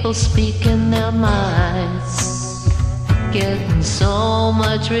people speaking their minds, getting so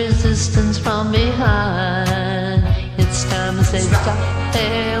much resistance from behind. It's time to say stop.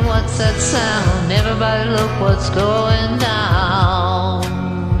 Hey, what's that sound? Everybody look what's going down.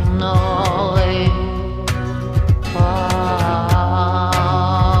 No, hey.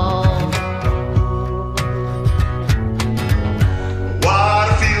 What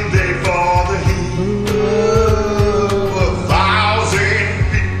a field day for the heat. 1,000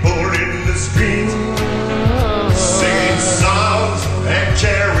 people in the streets, singing songs and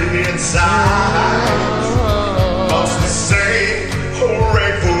carrying signs. What's to say?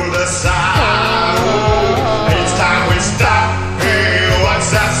 Hooray for the side. Oh, it's time we stop. Hey, what's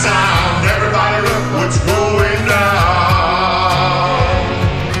that sound? Everybody look what's going down.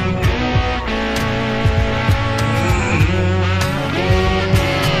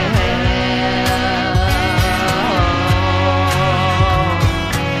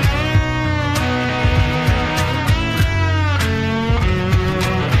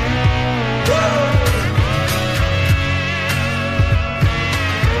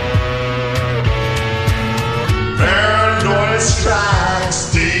 Paranoia strikes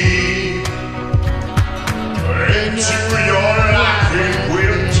deep into your life, it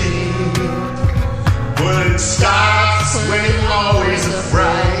will keep. But it starts when you're always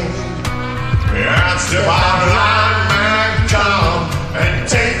afraid. That's the bottom line, man, come and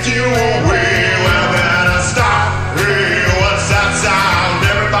take you away. Well, better stop. Hey, what's that sound?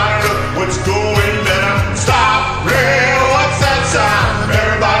 Everybody look what's going better. Stop. Hey, what's that sound?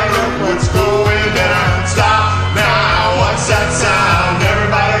 Everybody look what's going better. Stop now. What's that sound?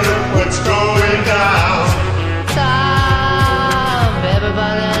 Everybody look what's going down. Stop,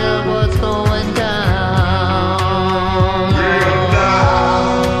 everybody look what's going down. Going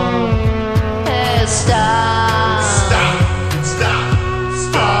down. Hey, stop. Stop. Stop.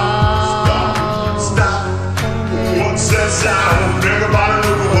 Stop. Stop. Stop. What's that sound? Everybody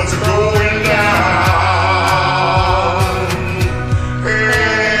look at what's going down.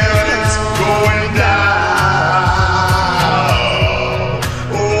 And it's going down.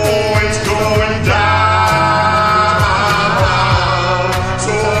 Oh, it's going down.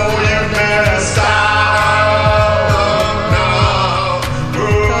 So you better stop now.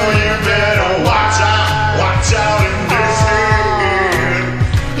 Oh, you better watch out in this head.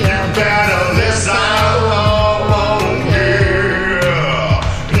 You better listen, yeah.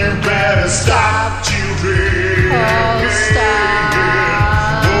 You better stop, children. Oh, stop.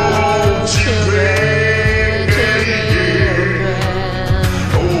 Oh, children.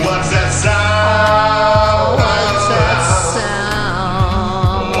 Oh, what's that sound? What's that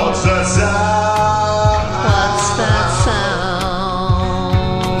sound? What's that sound? What's that sound?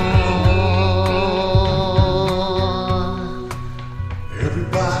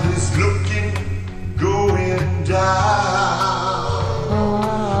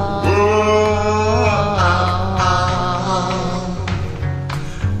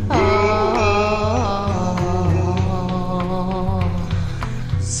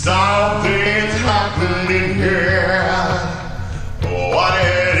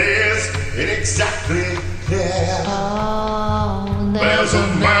 Yeah. Oh, there's a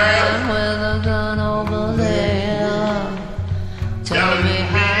man with a gun over there. Tell me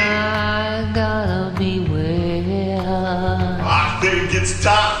how I gotta beware. I think it's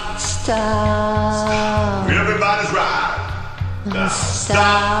time. Stop. Everybody's right. Now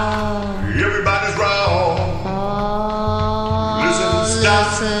stop. Everybody's wrong. Oh,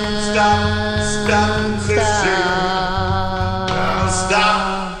 Listen, stop, listen. Now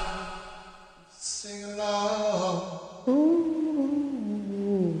stop. Sing along.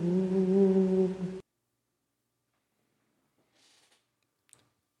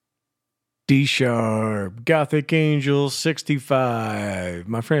 D Sharp, Gothic Angel 65.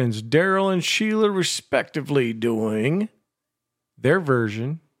 My friends Daryl and Sheila, respectively, doing their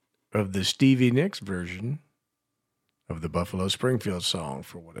version of the Stevie Nicks version of the Buffalo Springfield song,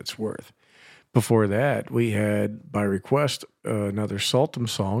 For What It's Worth. Before that, we had, by request, another Saltum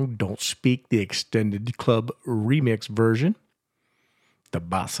song, Don't Speak, the Extended Club remix version, the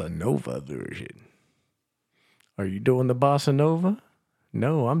Bossa Nova version. Are you doing the Bossa Nova?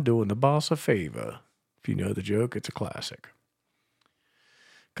 No, I'm doing the Bossa Favor. If you know the joke, it's a classic.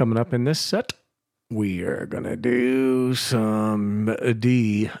 Coming up in this set, we are going to do some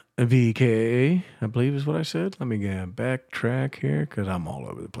DVK, I believe is what I said. Let me get backtrack here because I'm all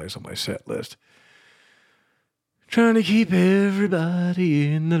over the place on my set list. Trying to keep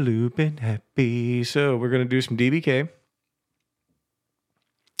everybody in the loop and happy. So we're going to do some DBK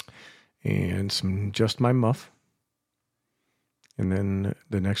and some Just My Muff. And then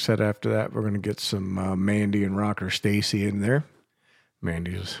the next set after that, we're going to get some Mandy and Rocker Stacy in there.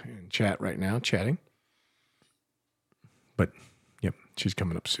 Mandy's in chat right now, chatting. But, yep, she's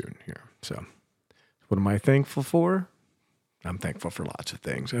coming up soon here. So, what am I thankful for? I'm thankful for lots of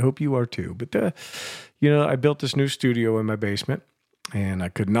things. I hope you are too. But, I built this new studio in my basement, and I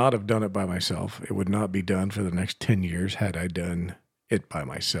could not have done it by myself. It would not be done for the next 10 years had I done it by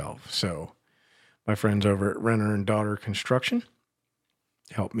myself. So, my friends over at Renner and Daughter Construction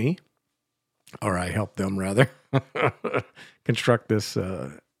helped me, or I helped them rather, construct this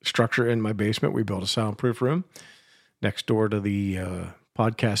structure in my basement. We built a soundproof room next door to the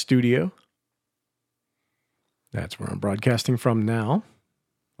podcast studio. That's where I'm broadcasting from now.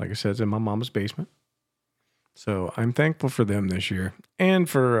 Like I said, it's in my mama's basement. So I'm thankful for them this year. And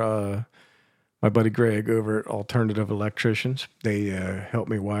for my buddy Greg over at Alternative Electricians. They helped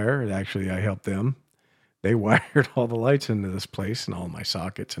me wire. Actually, I helped them. They wired all the lights into this place and all my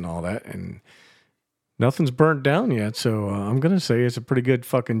sockets and all that. And nothing's burnt down yet. So I'm going to say it's a pretty good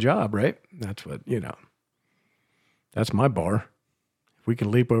fucking job, right? That's what, that's my bar. If we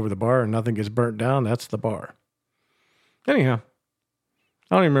can leap over the bar and nothing gets burnt down, that's the bar. Anyhow,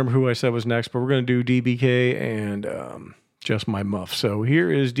 I don't even remember who I said was next, but we're going to do DBK and Just My Muff. So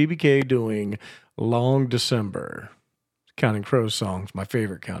here is DBK doing Long December. Counting Crows song. It's my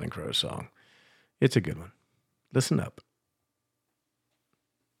favorite Counting Crows song. It's a good one. Listen up.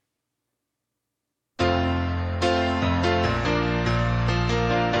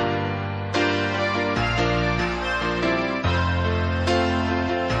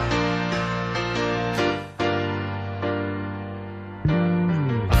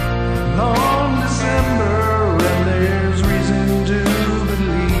 Long December, and there's reason to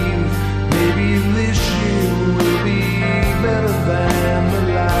believe maybe this year will be better than the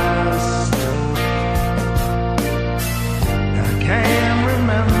last. I can't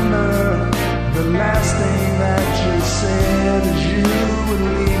remember the last thing that you said as you were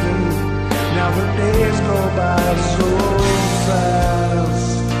leaving. Now the days go by so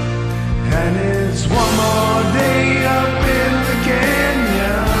fast, and it's one more day up in the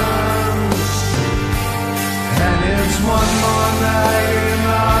canyons, and it's one more night in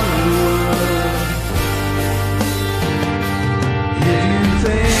Hollywood. If you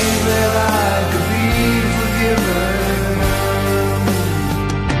think that I could be forgiven,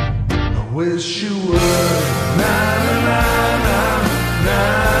 I wish you would. Na na na na na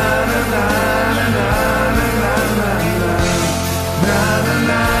na na na na na na na na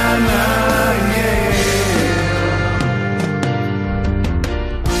na na, yeah.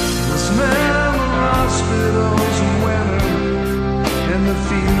 The smell of hospitals in winter, and the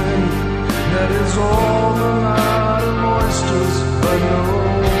feeling that is all the lot of oysters but no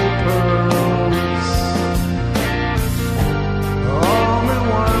pearls. Only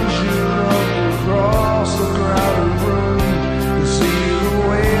one should look across the crowded room to see the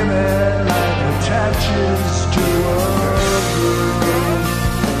way that life attaches to a girl.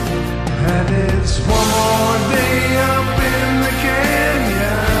 And it's one more day up in the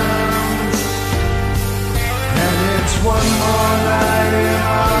canyons, and it's one more night in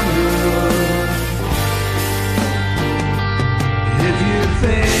Hollywood.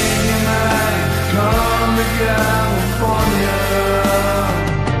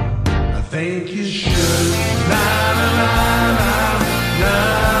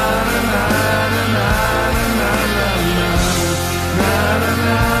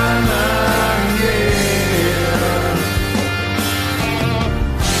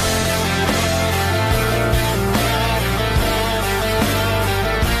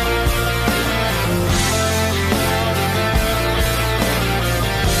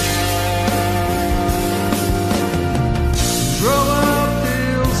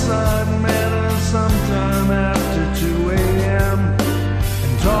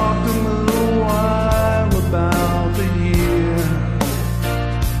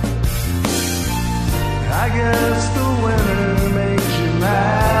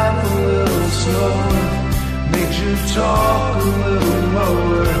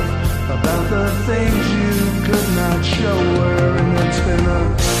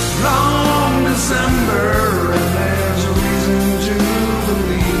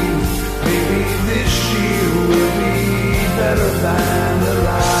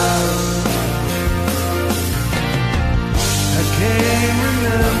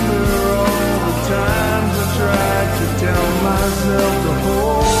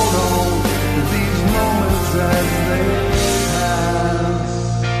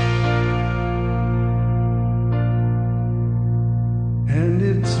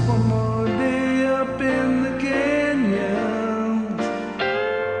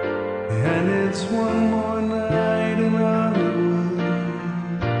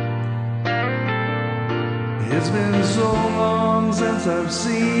 It's been so long since I've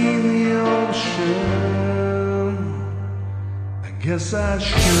seen the ocean. I guess I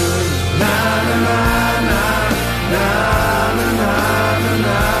should. Na na na na na na na na na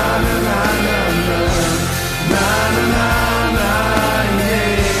na na na na na na na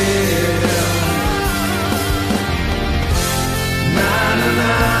yeah. Na na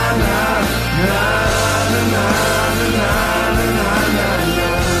na na na na na na na na na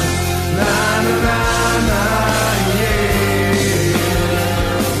na na na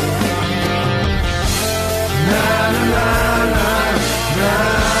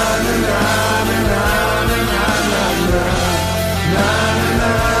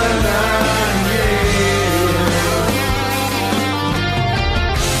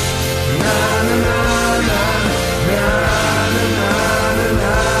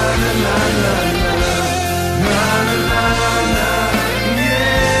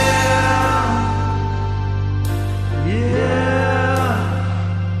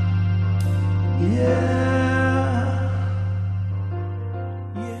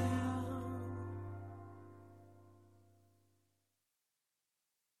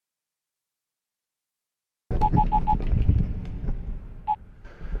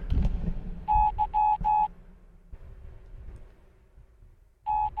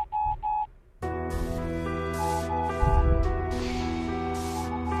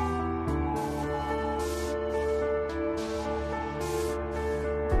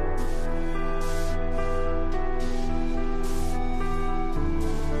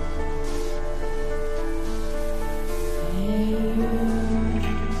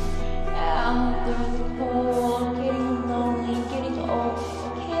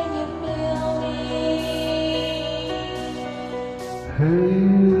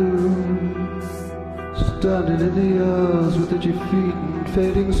Standing in the hours with itchy feet and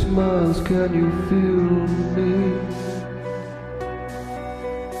fading smiles, can you feel me?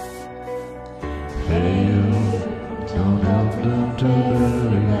 Hey, you don't have them to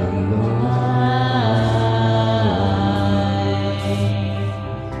bury alive.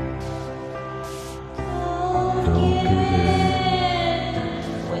 Don't give in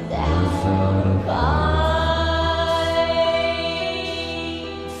without a fight.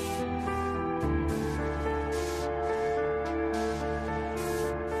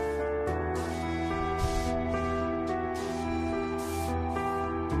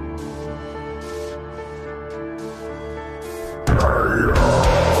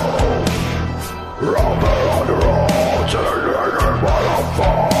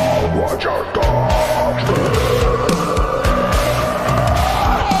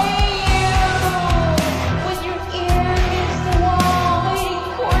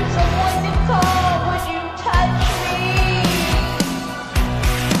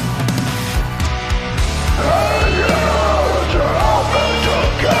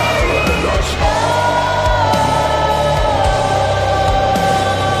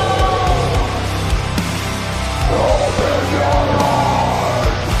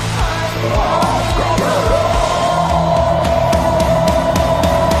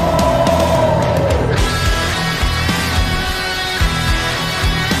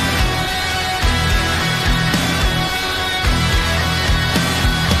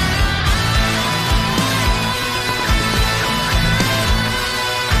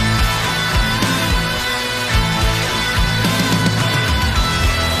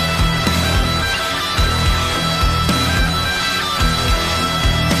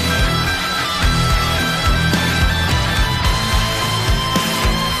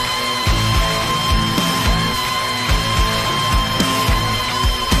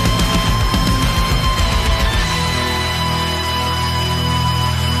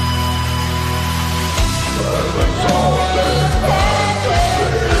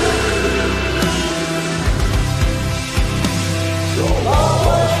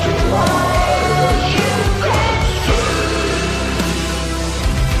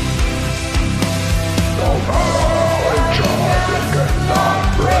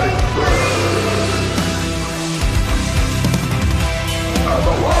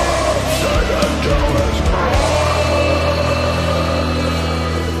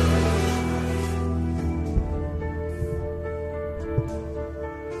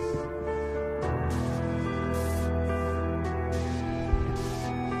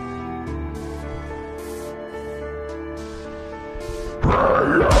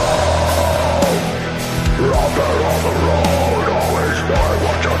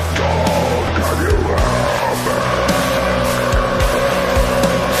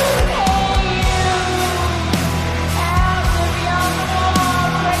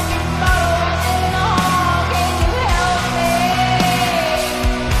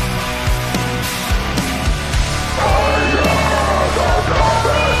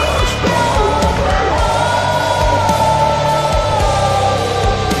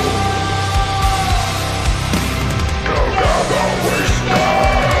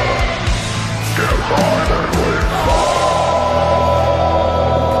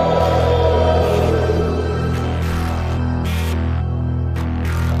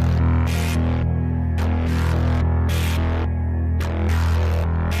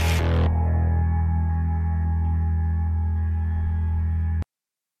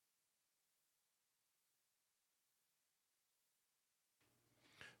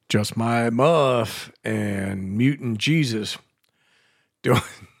 Just My Muff and Mutant Jesus doing,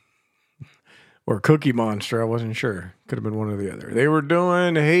 or Cookie Monster, I wasn't sure. Could have been one or the other. They were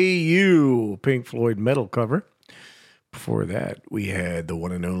doing Hey You, Pink Floyd metal cover. Before that, we had the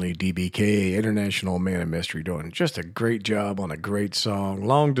one and only DBK, International Man of Mystery, doing just a great job on a great song.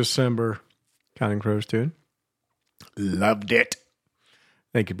 Long December, Counting Crows tune. Loved it.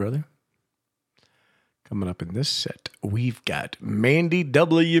 Thank you, brother. Coming up in this set, we've got Mandy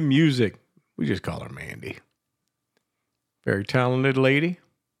W. Music. We just call her Mandy. Very talented lady.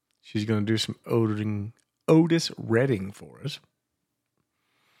 She's going to do some Otis Redding for us.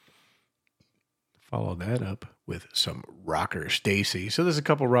 Follow that up with some rocker Stacy. So there's a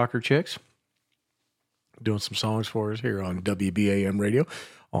couple rocker chicks doing some songs for us here on WBAM Radio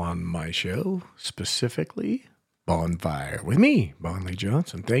on my show, specifically Bonfire with me, Bon Lee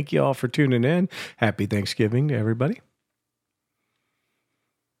Johnson. Thank you all for tuning in. Happy Thanksgiving to everybody.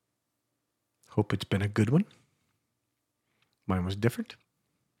 Hope it's been a good one. Mine was different.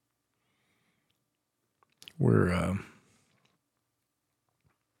 We're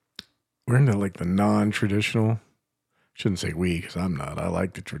into like the non-traditional. Shouldn't say we, because I'm not. I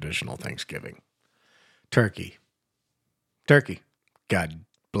like the traditional Thanksgiving. Turkey. God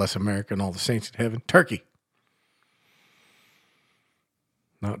bless America and all the saints in heaven. Turkey.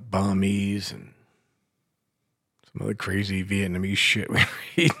 Not bombies and some other crazy Vietnamese shit we were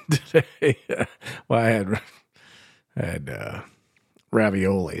eating today. Well, I had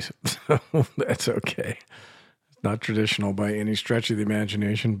raviolis, so that's okay. It's not traditional by any stretch of the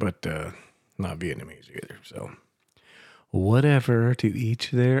imagination, but not Vietnamese either. So whatever, to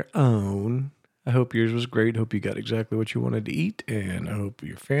each their own. I hope yours was great. Hope you got exactly what you wanted to eat, and I hope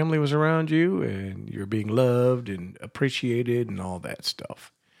your family was around you and you're being loved and appreciated and all that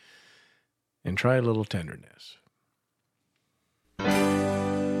stuff. And try a little tenderness.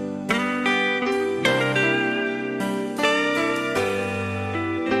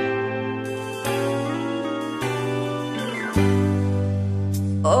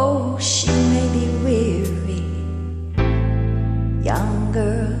 Oh, she may be weary. Young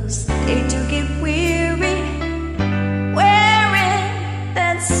girls, they do get weary wearing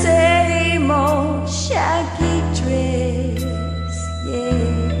that same old shaggy dress.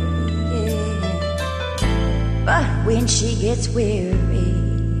 Yeah, yeah. But when she gets weary,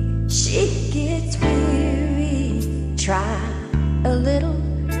 try a little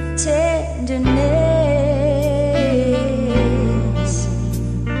tenderness.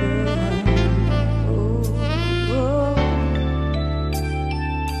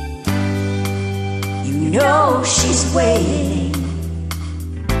 You know she's waiting,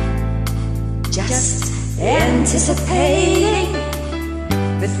 just anticipating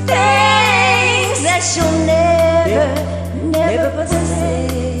the things that she'll never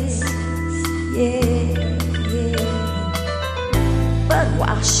possess. Yeah, yeah. But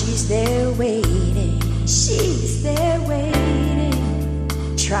while she's there waiting,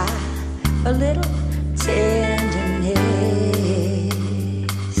 try a little tenderness.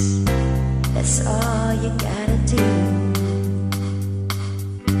 That's all you gotta do.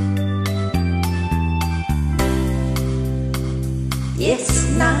 It's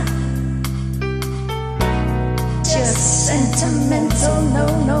not just sentimental, no,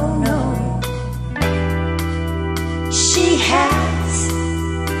 no, no. She has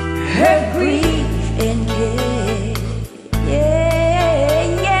her grief in care. Yeah,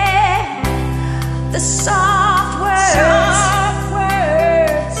 yeah. The soft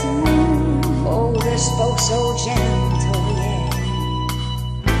words, oh, they're spoke so gentle, yeah.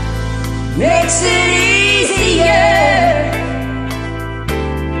 Makes it easier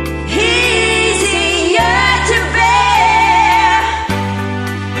to bear.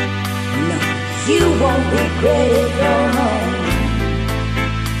 No, you won't regret it, no, no.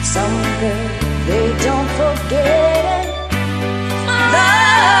 Some girls, they don't forget it.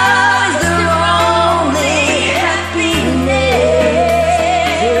 Love is their only happiness.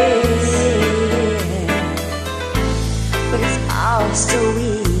 But it's all so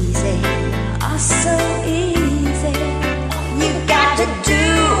easy, all so easy. All you gotta do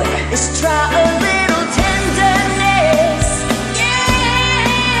is try a little tenderness. Yeah,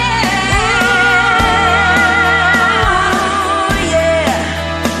 oh, yeah.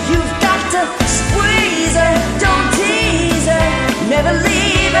 You've got to squeeze her, don't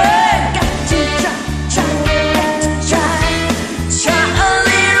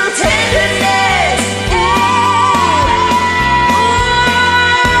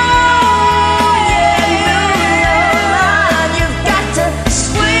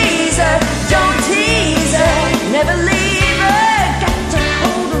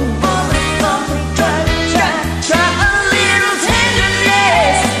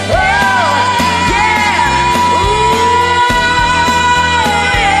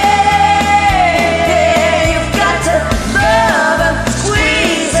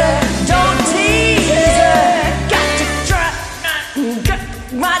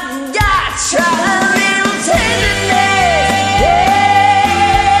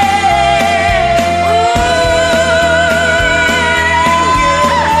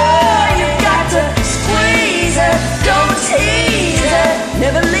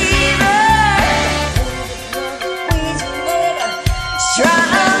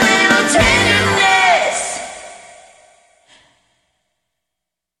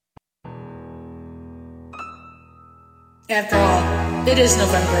After all, it is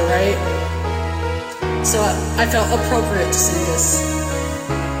November, right? So I felt appropriate to sing this.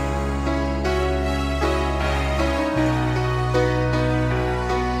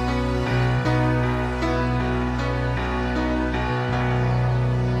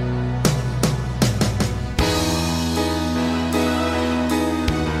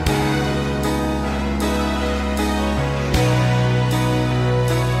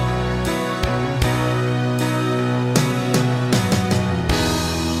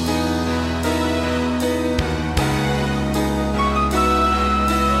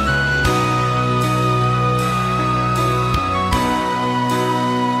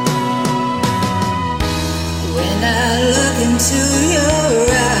 When I look into your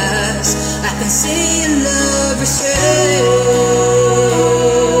eyes, I can see your love restrained.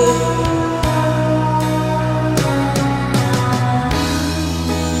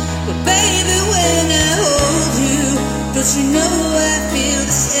 But baby, when I hold you, don't you know I feel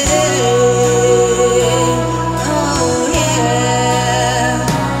the same? Oh yeah.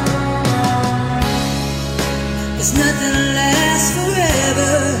 'Cause nothing lasts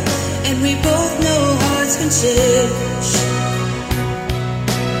forever, and we both know hearts can change.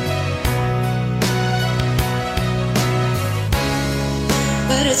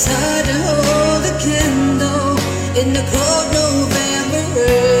 But it's hard to hold a candle in the cold November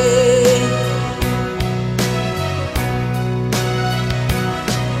rain.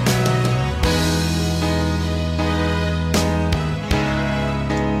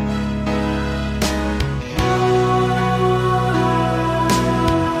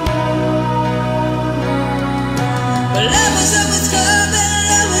 But love was always coming,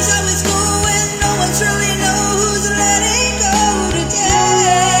 love was always going. No one truly knows letting go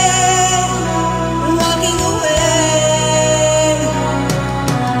today. Walking away.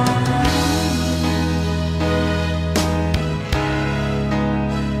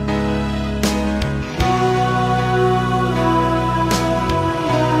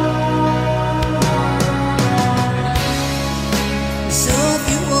 So if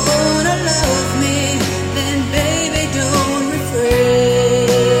you wanna love me, then baby don't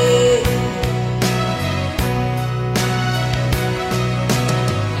refrain.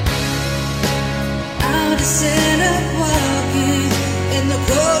 I'll just end up walking in the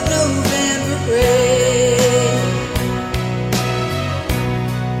cold November rain.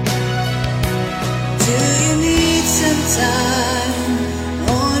 Do you need some time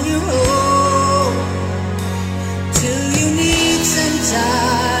on your own? Do you need some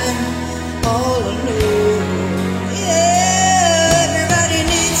time all alone? Yeah, everybody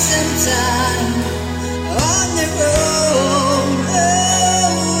needs some time on their own.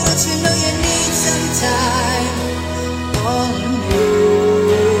 Oh, don't you know you need some time all alone?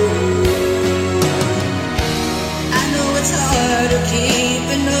 I know it's hard to keep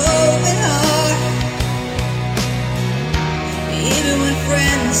an open heart, even when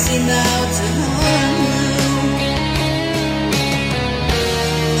friends seem out to harm you.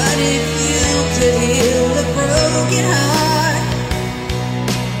 But if you could heal a broken heart,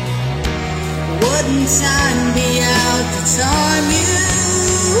 wouldn't time be out to charm you?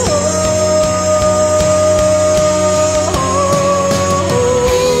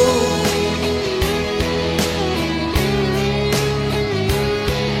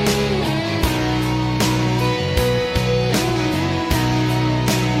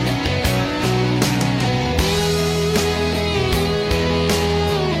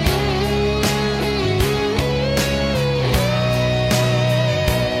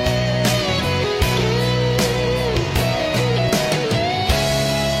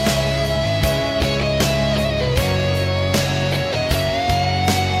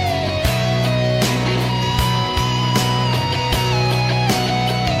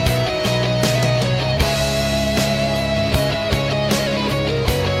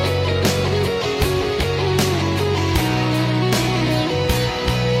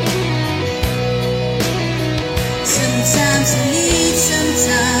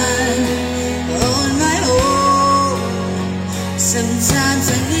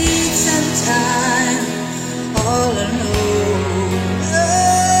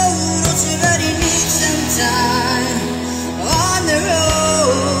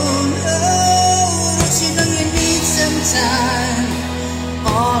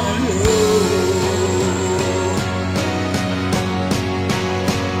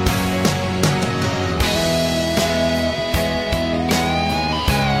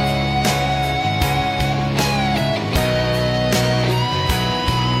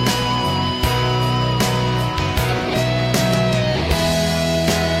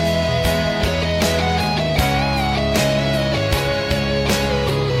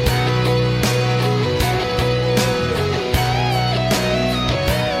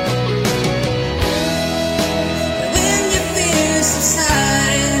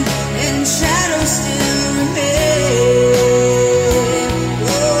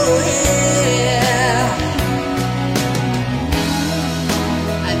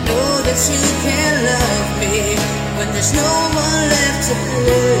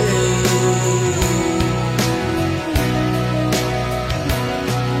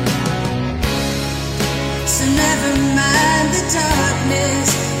 So never mind the darkness,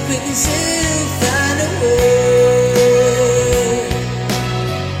 we can still find a way.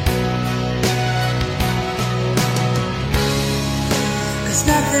 'Cause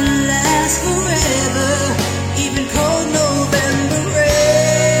nothing lasts forever, even cold November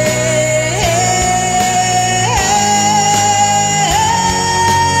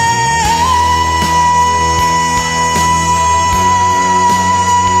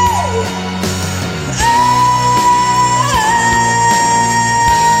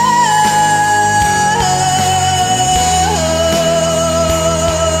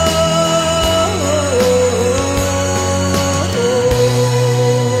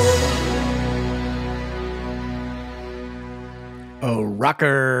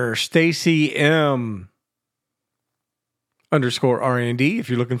Rocker Stacy M _ R&D if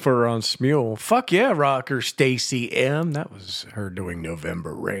you're looking for her on Smule. Fuck yeah, Rocker Stacy M. That was her doing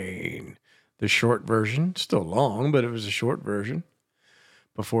November Rain. The short version. Still long, but it was a short version.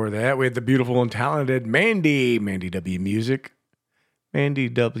 Before that, we had the beautiful and talented Mandy W Music. Mandy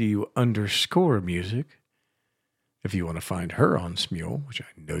W _ Music. If you want to find her on Smule, which I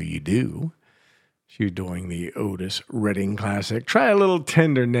know you do. She's doing the Otis Redding classic. Try a little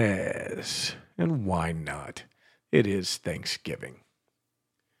tenderness. And why not? It is Thanksgiving.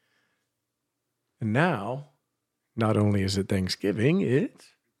 And now, not only is it Thanksgiving, it's...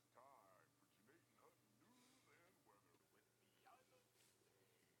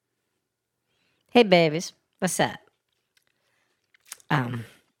 Hey, babies. What's up? I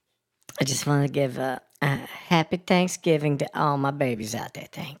just want to give a happy Thanksgiving to all my babies out there.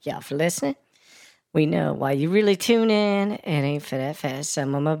 Thank y'all for listening. We know why you really tune in. It ain't for that fast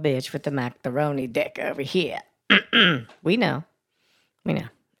son of a bitch with the macaroni dick over here. We know.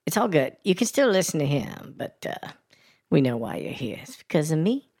 It's all good. You can still listen to him, but we know why you're here. It's because of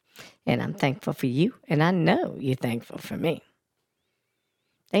me, and I'm thankful for you, and I know you're thankful for me.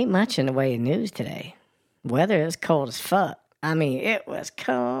 Ain't much in the way of news today. Weather is cold as fuck. I mean, it was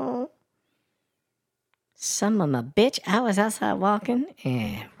cold. Son of a bitch, I was outside walking,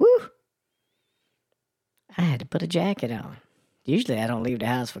 and whoo, I had to put a jacket on. Usually I don't leave the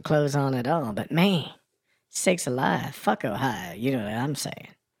house with clothes on at all, but man, sakes alive, fuck Ohio, you know what I'm saying.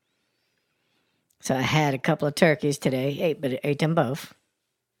 So I had a couple of turkeys today, ate them both.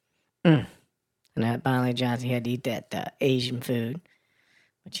 And Bonnie Johnson had to eat that Asian food.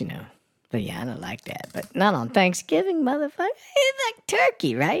 But you know, VAyina liked that. But not on Thanksgiving, motherfucker. It's like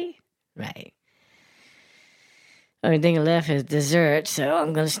turkey, right? Right. Only thing left is dessert, so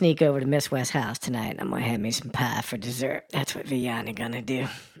I'm going to sneak over to Miss West's house tonight, and I'm going to have me some pie for dessert. That's what VAyina going to do.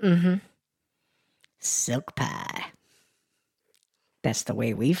 Silk pie. That's the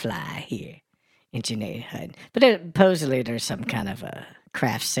way we fly here in Janae Hud. But supposedly there's some kind of a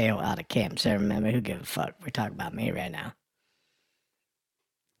craft sale out of camp, so remember, who gives a fuck? We're talking about me right now.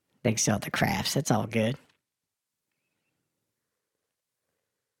 They sell the crafts. That's all good.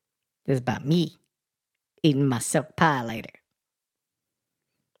 This is about me eating my silk pie later.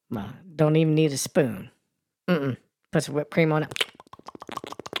 Well, don't even need a spoon. Put some whipped cream on it.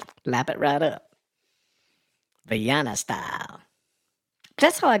 Lap it right up. VAyina style.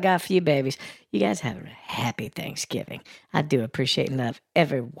 That's all I got for you, babies. You guys have a happy Thanksgiving. I do appreciate and love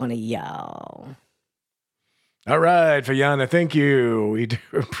every one of y'all. All right, VAyina, thank you. We do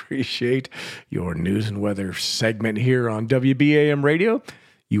appreciate your news and weather segment here on WBAM Radio.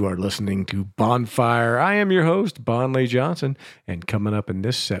 You are listening to Bonfire. I am your host, Bonley Johnson, and coming up in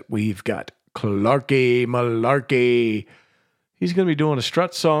this set, we've got Clarky Malarkey. He's going to be doing a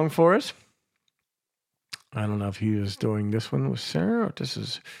strut song for us. I don't know if he is doing this one with Sarah or this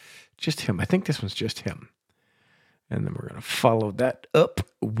is just him. I think this one's just him. And then we're going to follow that up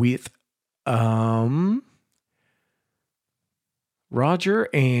with Roger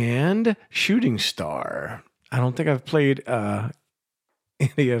and Shooting Star. I don't think I've played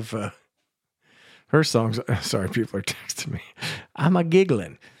any of her songs. Sorry, people are texting me. I'm a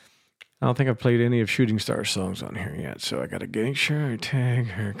giggling. I don't think I've played any of Shooting Star songs on here yet, so I got to make sure I tag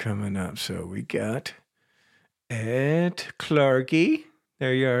her coming up. So we got Ed Clarky.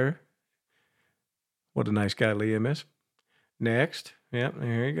 There you are. What a nice guy Liam is. Next. Yep,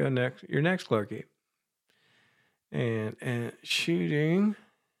 there you go. Next. You're next, Clarky. And Shooting.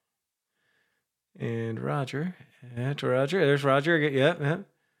 And Roger. That's Roger. There's Roger. Yep.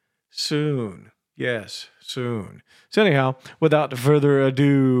 Soon. Yes, soon. So anyhow, without further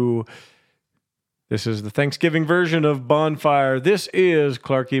ado, this is the Thanksgiving version of Bonfire. This is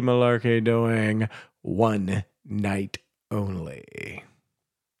Clarky Malarkey doing One Night Only.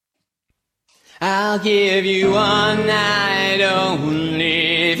 I'll give you one night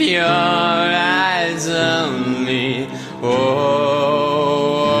only if your eyes only. Oh,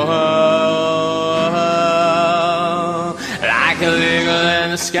 like a eagle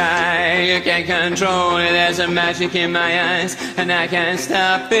in the sky, you can't control it. There's a magic in my eyes, and I can't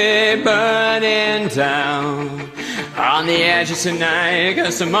stop it burning down. On the edge of tonight,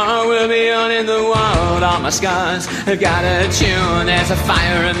 'cause tomorrow will be on in the world. All my scars have got a tune. There's a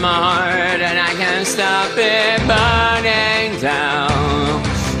fire in my heart, and I can't stop it burning down.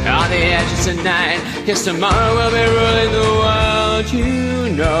 On the edge of tonight, 'cause tomorrow will be ruling the world, you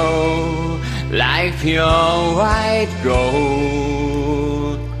know, like pure white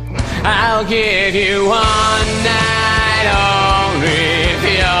gold. I'll give you one night only,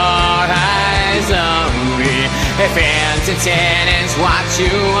 pure eyes only. If entertaining's what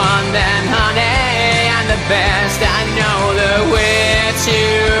you want, then honey, I'm the best. I know that we're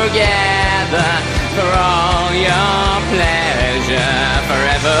together for all your pleasure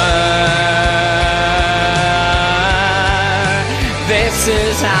forever. This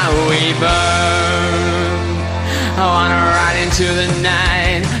is how we burn. I wanna ride into the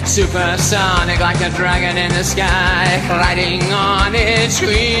night, supersonic like a dragon in the sky, riding on it,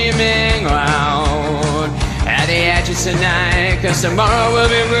 screaming loud. At the edge of tonight, 'cause tomorrow will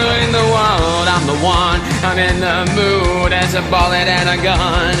be ruling the world. I'm the one, I'm in the mood as a bullet and a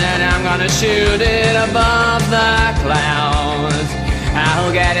gun, and I'm gonna shoot it above the clouds.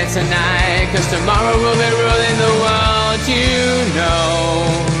 I'll get it tonight, 'cause tomorrow will be ruling the world, you know,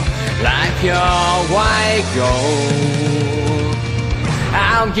 like pure white gold.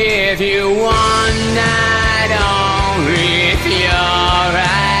 I'll give you one night only, if your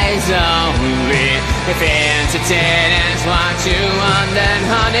eyes only. If entertaining's what you want, then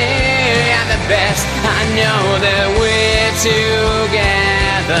honey, I'm the best. I know that we're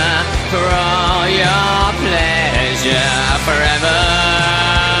together for all your pleasure forever.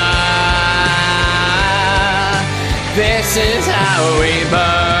 This is how we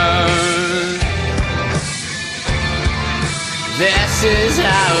burn. This is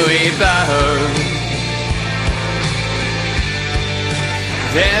how we burn.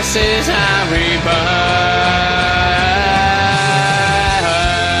 This is how we burn.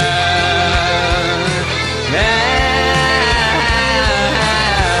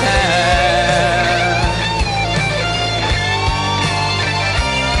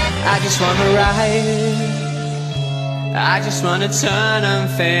 I just wanna ride. I just wanna turn and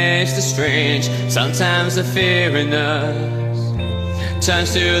face the strange. Sometimes the fear in us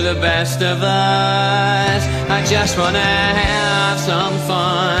turns to the best of us. I just wanna have some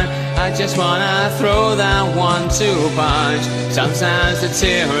fun. I just wanna throw that 1-2 punch. Sometimes the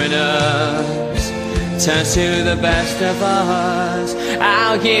tear in us turns to the best of us.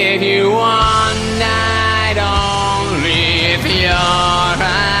 I'll give you one night only, if your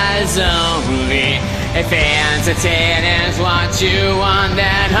eyes only. If entertaining's what you want,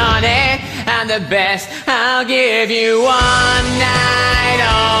 then honey, I'm the best. I'll give you one night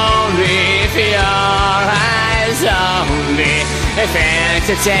only, for your eyes only. If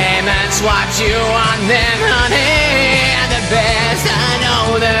entertainment's what you want, then honey, I'm the best. I know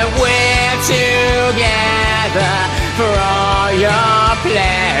that we're together for all your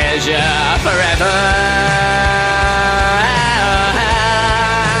pleasure forever.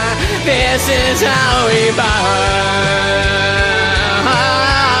 This is how we burn.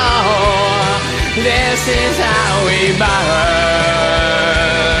 This is how we burn.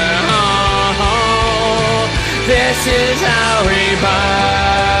 This is how we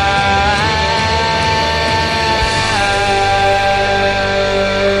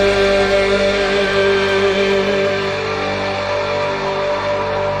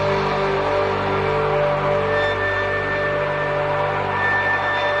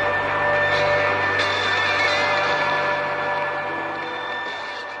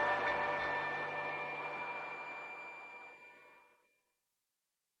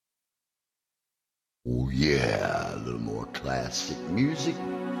Oh yeah, a little more classic music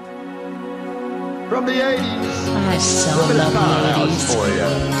from the 80s. I so From love the Powerhouse 80s. for you.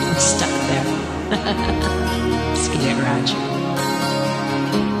 I'm stuck there. Let's get it, Roger.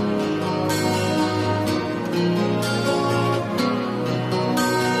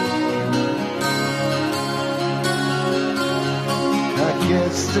 I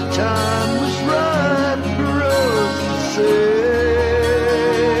guess the time was right for us to say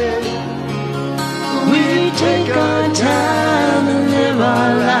we take our time and live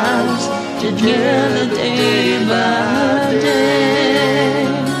our lives together day by day.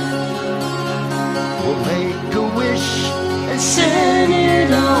 We'll make a wish and send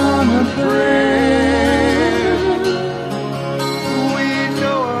it on a prayer.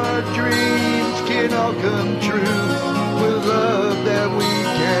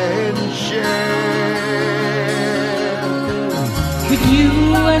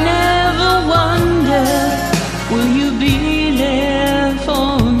 Will you be there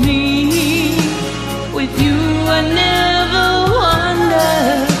for me? With you I never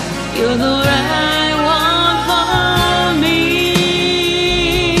wonder. You're the right one for me.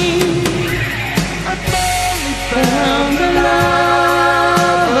 I finally found the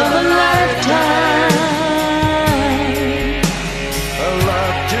love of a lifetime. A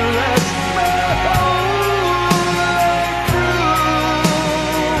love to last my whole life through.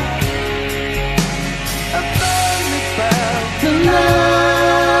 I finally found The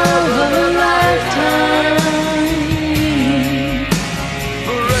love of a lifetime.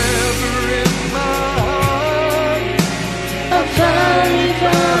 forever in my heart. I finally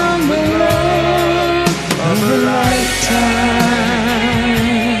found the love of a lifetime.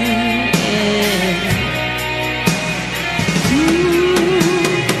 Yeah.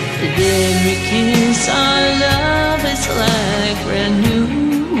 With every kiss, our love is like brand new.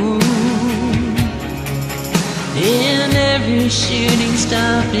 And every shooting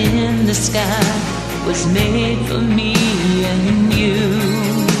star in the sky was made for me and you.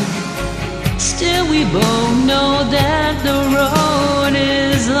 Still we both know that the road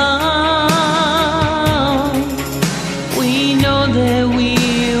is long. We know that we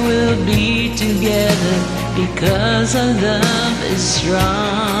will be together because our love is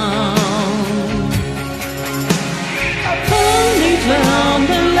strong. I finally found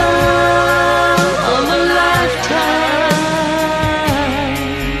the love of a lifetime.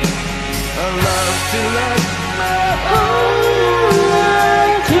 A love to last my whole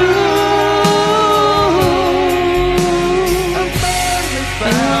life through. I finally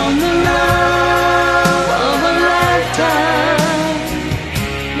Found the love of a lifetime.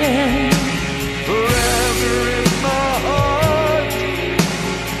 Yeah. forever in my heart.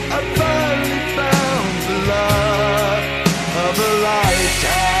 I finally found the love of a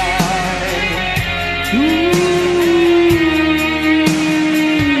lifetime.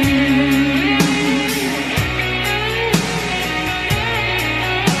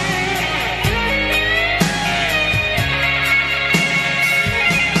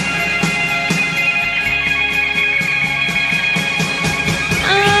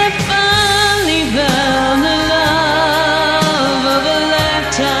 I finally found the love of a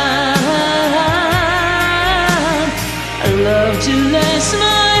lifetime. A love to last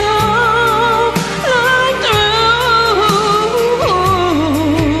my whole life through.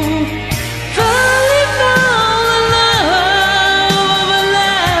 Finally found the love of a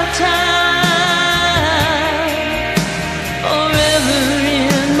lifetime. Forever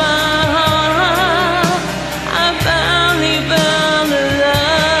in my heart, I finally found the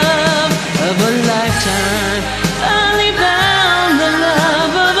love of a lifetime. Finally found the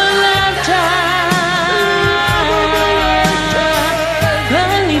love of a lifetime.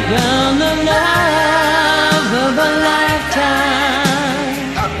 Finally found the love of a lifetime.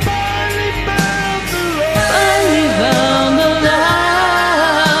 Finally found the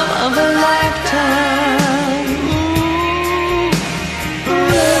love of a lifetime.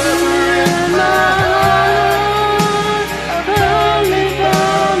 Forever in my heart, I finally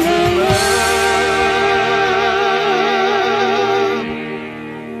found the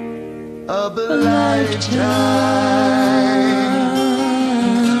Of a lifetime.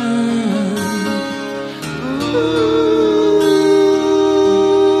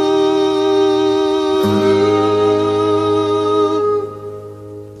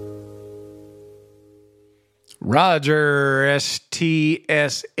 Roger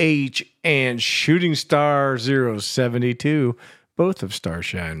STSH and Shooting Star 072, both of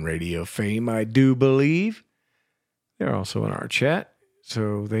Starshine Radio fame, I do believe. They're also in our chat.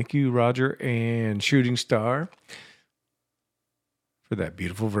 So thank you, Roger and Shooting Star, for that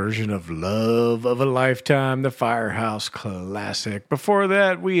beautiful version of Love of a Lifetime, the Firehouse classic. Before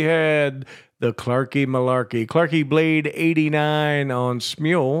that, we had the Clarky Malarkey, Clarky Blade 89 on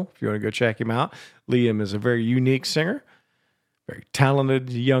Smule, if you want to go check him out. Liam is a very unique singer, very talented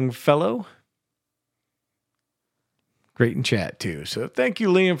young fellow. Great in chat, too. So thank you,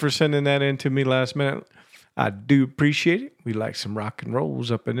 Liam, for sending that in to me last minute. I do appreciate it. We like some rock and rolls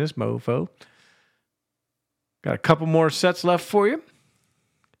up in this mofo. Got a couple more sets left for you.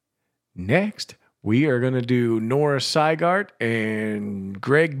 Next, we are going to do Nora Seigart and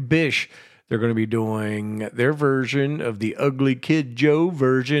Greg Bish. They're going to be doing their version of the Ugly Kid Joe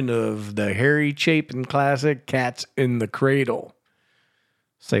version of the Harry Chapin classic, Cats in the Cradle.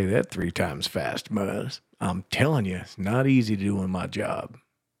 Say that 3 times fast, Muzz. I'm telling you, it's not easy doing my job.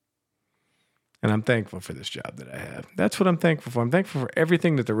 And I'm thankful for this job that I have. That's what I'm thankful for. I'm thankful for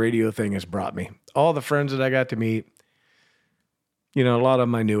everything that the radio thing has brought me. All the friends that I got to meet. You know, a lot of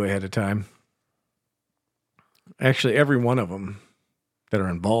them I knew ahead of time. Actually, every one of them that are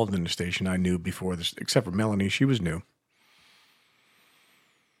involved in the station I knew before this, except for Melanie. She was new.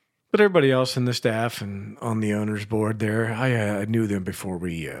 But everybody else in the staff and on the owner's board there, I knew them before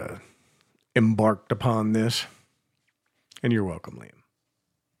we embarked upon this. And you're welcome,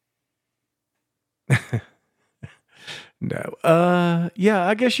 Liam. No. Yeah,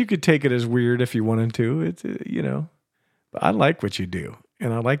 I guess you could take it as weird if you wanted to. It's, but I like what you do.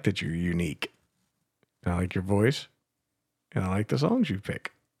 And I like that you're unique. I like your voice. And I like the songs you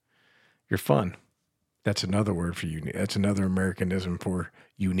pick. You're fun. That's another word for unique. That's another Americanism for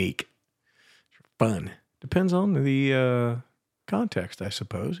unique. Fun. Depends on the context, I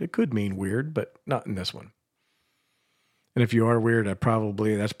suppose. It could mean weird, but not in this one. And if you are weird, that's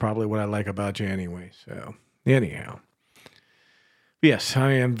probably what I like about you anyway. So, anyhow. Yes,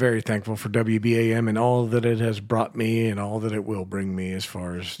 I am very thankful for WBAM and all that it has brought me and all that it will bring me as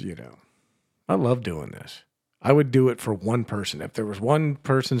far as, I love doing this. I would do it for one person. If there was one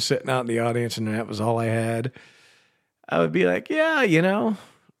person sitting out in the audience and that was all I had, I would be like, yeah,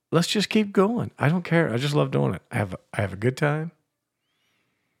 let's just keep going. I don't care. I just love doing it. I have a good time.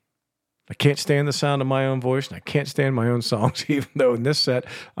 I can't stand the sound of my own voice, and I can't stand my own songs, even though in this set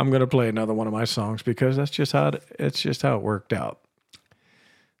I'm going to play another one of my songs because that's just how it worked out.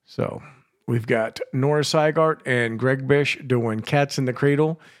 So we've got Nora Seigart and Greg Bish doing Cats in the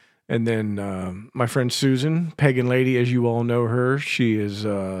Cradle. And then my friend Susan, Pagan Lady, as you all know her, she is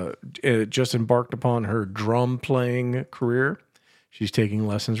just embarked upon her drum playing career. She's taking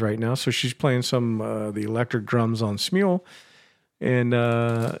lessons right now. So she's playing some the electric drums on Smule. And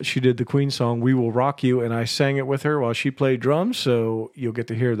she did the Queen song, We Will Rock You. And I sang it with her while she played drums. So you'll get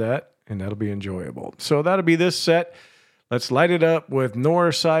to hear that. And that'll be enjoyable. So that'll be this set. Let's light it up with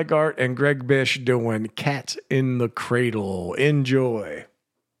Nora Seigart and Greg Bish doing Cats in the Cradle. Enjoy.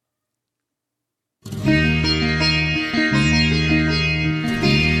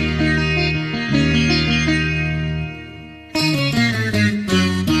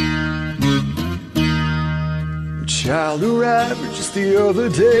 Child arrived just the other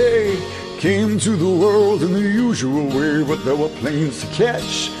day, came to the world in the usual way, but there were planes to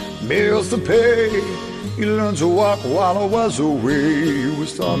catch, bills to pay. He learned to walk while I was away. He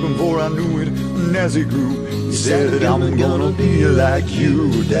was talking before I knew it, and as he grew, he said, I'm gonna be like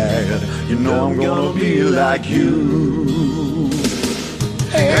you, Dad. You know I'm gonna be like you.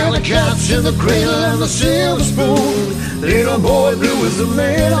 And the cat's in the cradle and the silver spoon. Little boy blue is the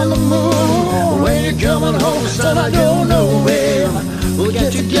man on the moon. When you're coming home, son, I don't know when. We'll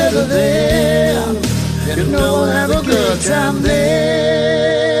get together then. You know we'll have a good time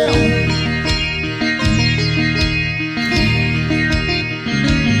then.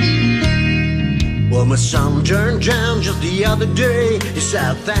 Well, my son turned down just the other day. He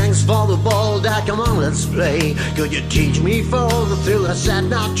said, thanks for the ball, Dad, come on, let's play. Could you teach me for the thrill? I said,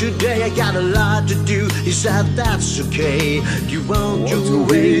 not today, I got a lot to do. He said, that's okay. You won't do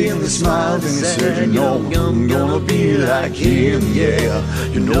away, and he smiled and he said, you know I'm gonna be like him, yeah.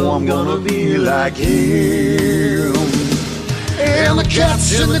 You know I'm gonna be like him. And the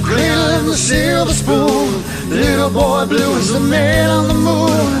cat's in the cradle and the silver spoon. Little boy blue is the man on the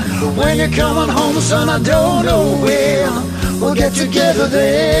moon. But when you're coming home, son, I don't know when. We'll get together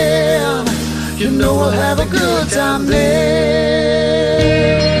then. You know we'll have a good time then.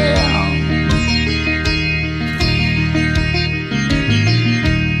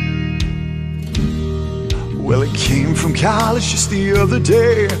 Well, he came from college just the other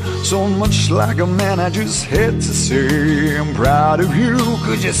day. So much like a man, I just had to say, I'm proud of you.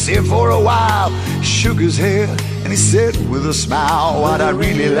 Could you sit for a while? He shook his head and he said with a smile, what I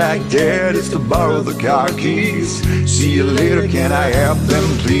really like, Dad, is to borrow the car keys. See you later, can I have them,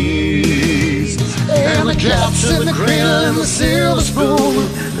 please? And the cat's in the cradle and the silver spoon.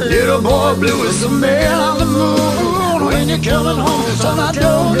 Little boy blue is the man on the moon. When you're coming home, son, I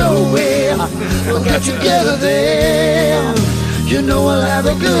don't know when. We'll get together then. You know we'll have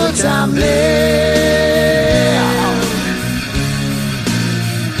a good time then.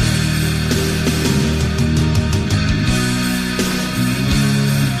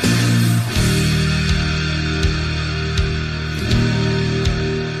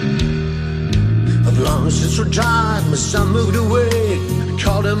 I've long since retired, my son moved away. I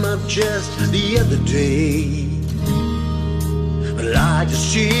called him up just the other day. I'd like to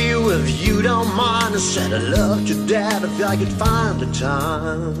see you if you don't mind. I said I loved your dad if I could find the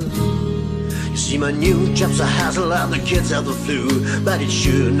time. You see, my new job's a hassle and the kids have the flu. But it's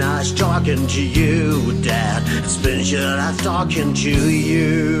sure nice talking to you, Dad. It's been sure nice talking to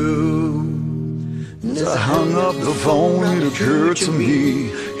you. As I hung up the phone, it occurred to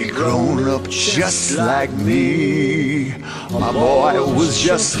me, he grown up just like me. My boy was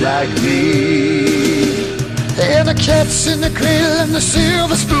just like me. And the cat's in the cradle and the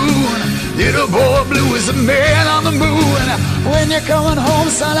silver spoon. Little boy blue is a man on the moon. When you're coming home,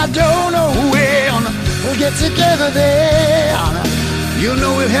 son, I don't know when. We'll get together then. You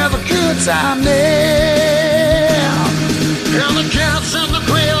know we'll have a good time then. And the cat's in the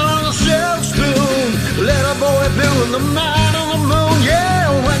cradle and the silver spoon. Little boy blue and the man on the moon. Yeah,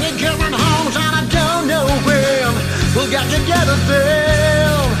 when you're coming home, son, I don't know when. We'll get together then.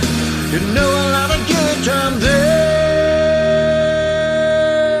 You know I'll have a good time there.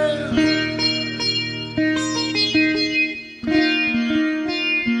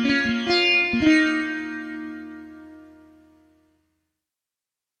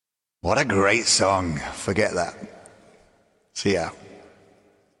 What a great song. Forget that. See ya.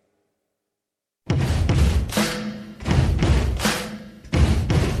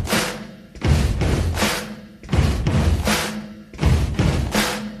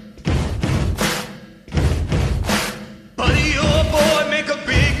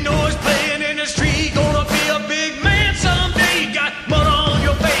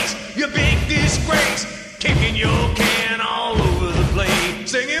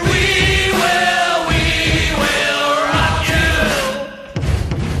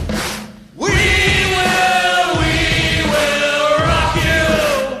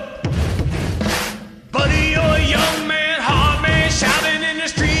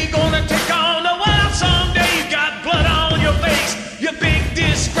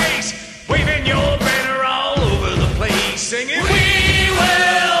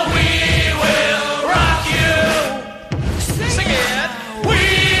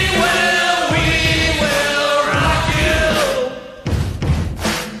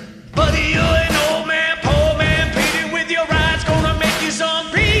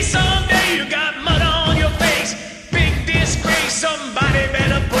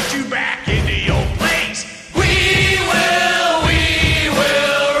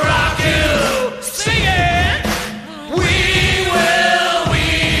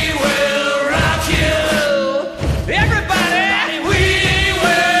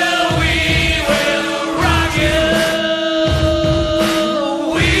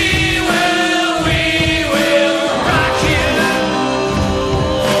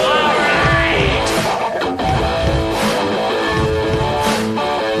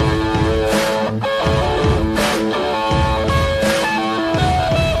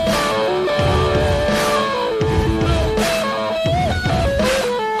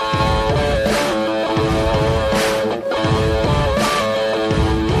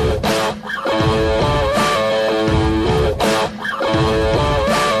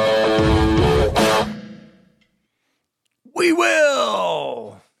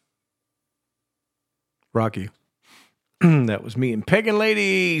 Rocky. That was me and Pagan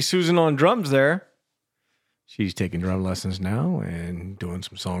Lady Susan on drums there. She's taking drum lessons now and doing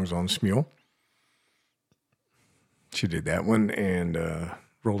some songs on Smule. She did that one and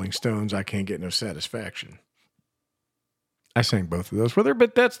Rolling Stones, I Can't Get No Satisfaction. I sang both of those with her,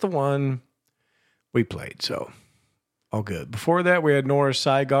 but that's the one we played, so all good. Before that, we had Nora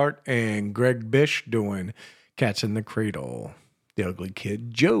Seigart and Greg Bish doing Cats in the Cradle, the Ugly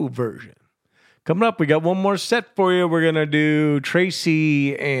Kid Joe version. Coming up, we got one more set for you. We're going to do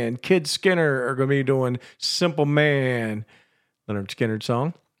Tracy and Kid Skinner are going to be doing Simple Man, Leonard Skinner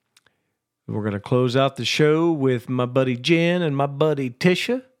song. We're going to close out the show with my buddy Jen and my buddy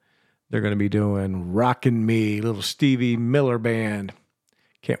Tisha. They're going to be doing Rockin' Me, little Stevie Miller Band.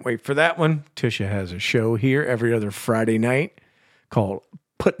 Can't wait for that one. Tisha has a show here every other Friday night called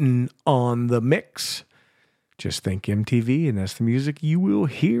Puttin' on the Mix. Just think MTV, and that's the music you will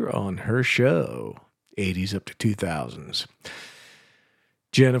hear on her show. 80s up to 2000s.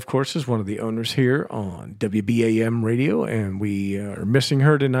 Jen, of course, is one of the owners here on WBAM radio, and we are missing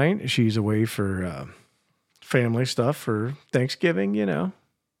her tonight. She's away for family stuff for Thanksgiving, you know.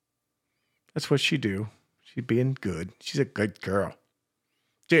 That's what she do. She's being good. She's a good girl.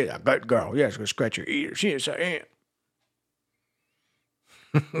 She's a good girl. Yeah, she's going to scratch your ear. Yes, I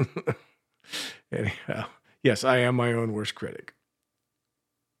am. Anyhow. Yes, I am my own worst critic.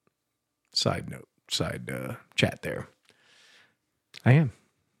 Side note, chat there. I am.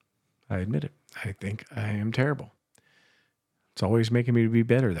 I admit it. I think I am terrible. It's always making me to be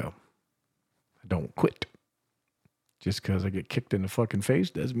better, though. I don't quit. Just because I get kicked in the fucking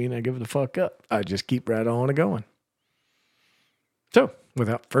face doesn't mean I give the fuck up. I just keep right on and going. So,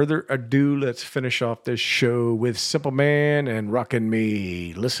 without further ado, let's finish off this show with Simple Man and Rockin'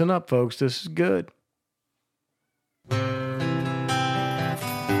 Me. Listen up, folks. This is good.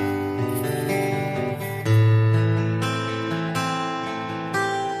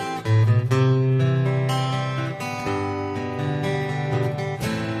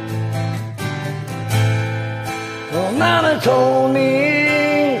 told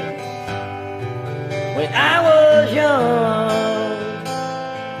me when I was young,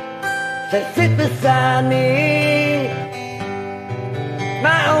 said sit beside me,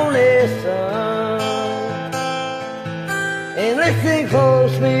 my only son, and listen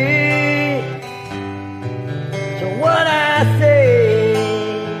closely to what I say.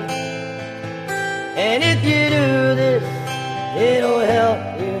 And if you do this, it'll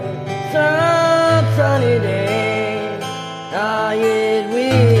help you some sunny day. Ah, it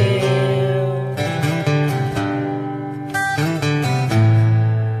will.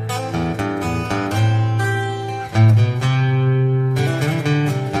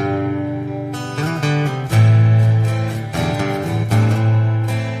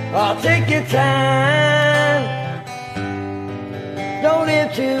 I'll take your time. Don't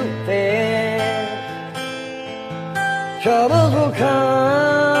live too fast. Troubles will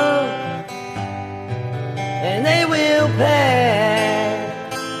come and they will pass.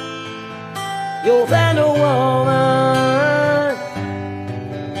 You'll find a woman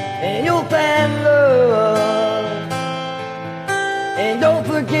and you'll find love. And don't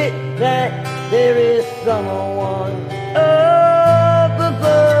forget that there is someone up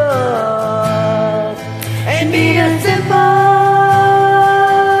above. And be a simple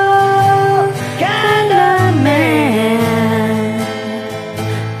kind of man.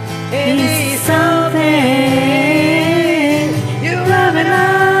 And be something you love and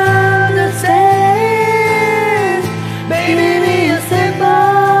understand. Baby, be a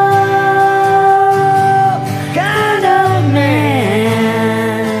simple kind of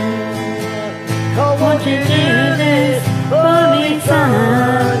man. Oh, won't you do this for me,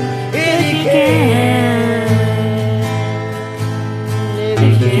 son, if you can? If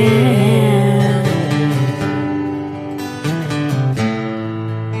you can.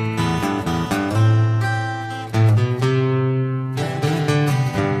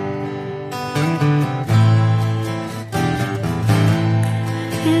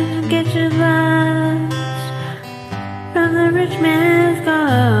 You get your lost from the rich man's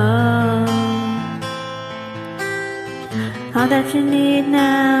gold. All that you need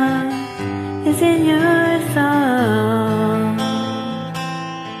now is in your soul.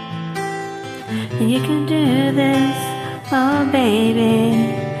 And you can do this, oh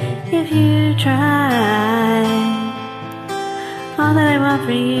baby, if you try. All that I want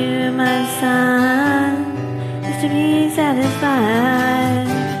for you, my son, is to be satisfied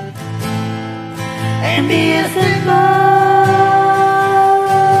and be a simple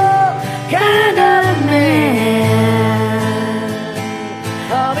kind of man.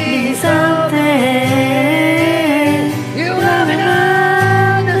 I'll be something you love and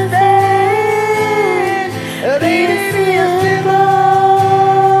understand. Baby, be a simple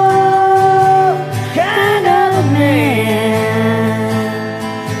kind of man.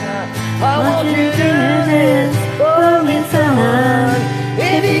 I want you to do this for me, son,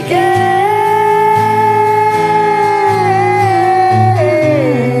 if you can.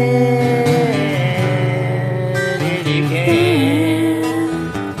 If you can.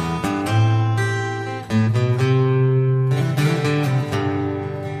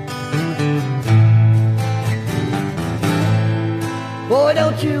 Boy,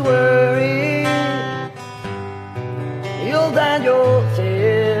 don't you worry, you'll find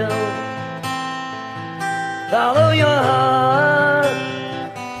yourself. Follow your heart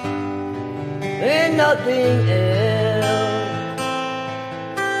and nothing else.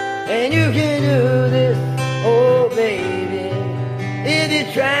 And you can do this, oh baby, if you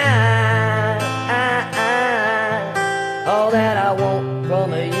try. All that I want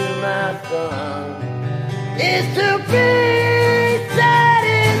from you, my son, is to be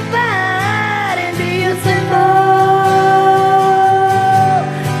satisfied and be a simple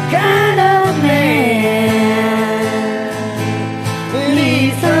kind of man.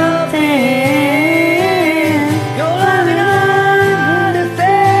 Need something you'll love and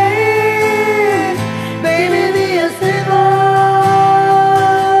understand. Baby, be a simple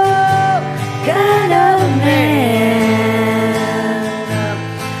kind of man.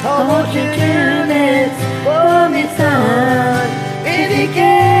 I want you to do this for me, son.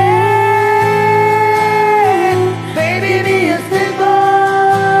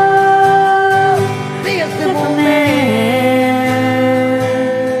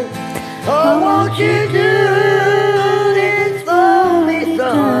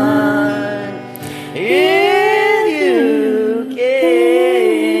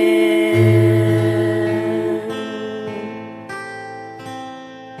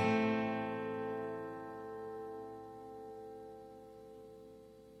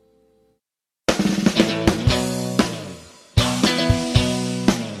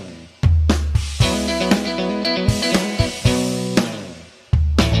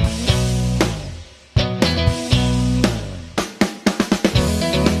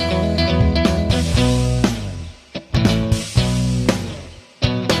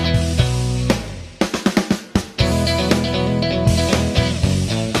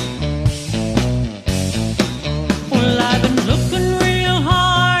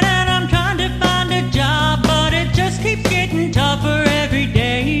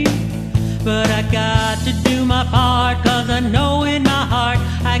 apart, 'cause I know in my heart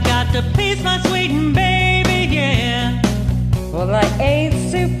I got to please my sweet baby, yeah. Well, I ain't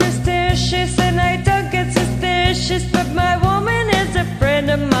superstitious and I don't get suspicious, but my woman is a friend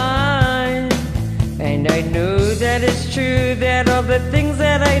of mine. And I know that it's true that all the things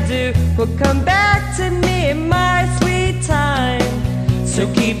that I do will come back to me in my sweet time. So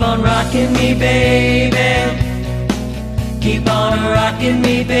keep on rocking me, baby. Keep on rocking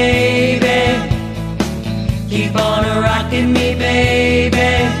me, baby. Keep on rocking me,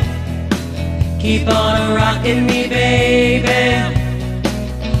 baby. Keep on rocking me, baby.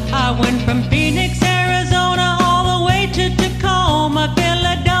 I went from Phoenix, Arizona, all the way to Tacoma,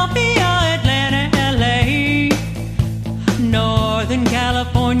 Philadelphia, Atlanta, LA. Northern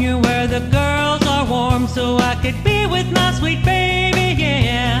California, where the girls are warm, so I could be with my sweet baby,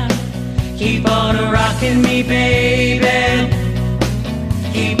 yeah. Keep on rocking me, baby.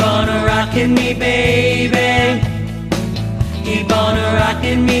 Keep on rocking me, baby. Keep on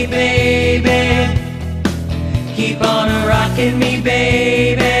rocking me, baby. Keep on rocking me,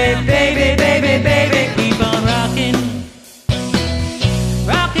 baby. Baby, baby, baby. Keep on rocking.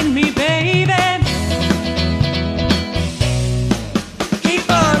 Rocking me, baby. Keep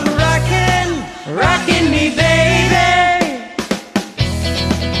on rocking. Rocking me, baby.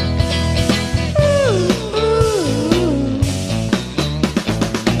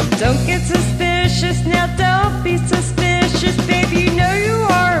 Don't get suspicious now, don't be suspicious, babe. You know you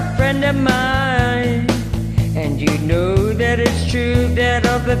are a friend of mine. And you know that it's true that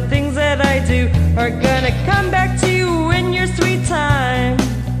all the things that I do are gonna come back to you in your sweet time.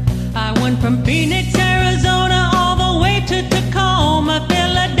 I went from Phoenix, Arizona, all the way to Tacoma,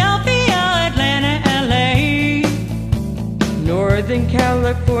 Philadelphia, Atlanta, LA. Northern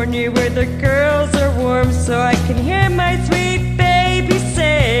California, where the girls are warm, so I can hear my sweet baby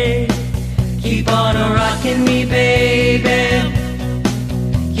say, keep on rocking me, baby.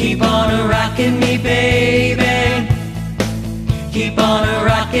 Keep on rocking me, baby. Keep on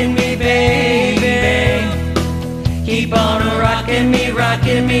rocking me, baby. Keep on rocking me,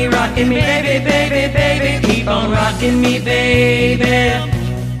 rocking me, rocking me, baby, baby, baby. Keep on rocking me, baby.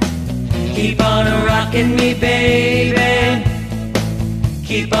 Keep on rocking me, baby.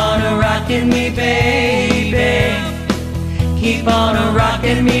 Keep on rocking me, baby. Keep on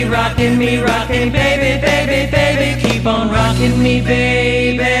rocking me, rocking me, rocking, baby, baby, baby. Keep on rocking me,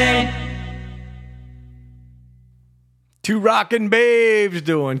 baby. Two rockin' babes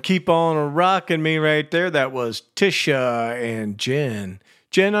doing Keep On Rockin' Me right there. That was Tisha and Jen.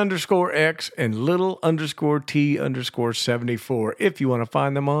 Jen _X and little _T _74. If you want to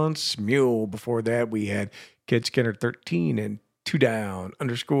find them on Smule. Before that, we had Kid Skinner 13 and 2 Down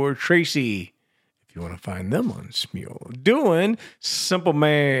 _Tracy. If you want to find them on Smule. Doing Simple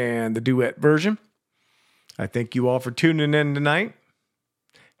Man, the duet version. I thank you all for tuning in tonight.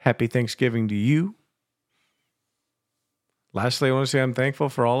 Happy Thanksgiving to you. Lastly, I want to say I'm thankful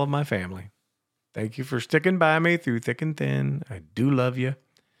for all of my family. Thank you for sticking by me through thick and thin. I do love you.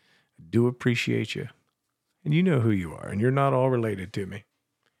 I do appreciate you. And you know who you are, and you're not all related to me.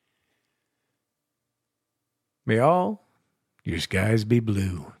 May all your skies be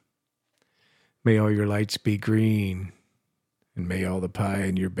blue. May all your lights be green. And may all the pie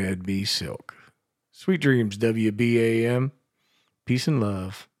in your bed be silk. Sweet dreams, WBAM. Peace and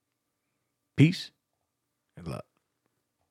love. Peace and love.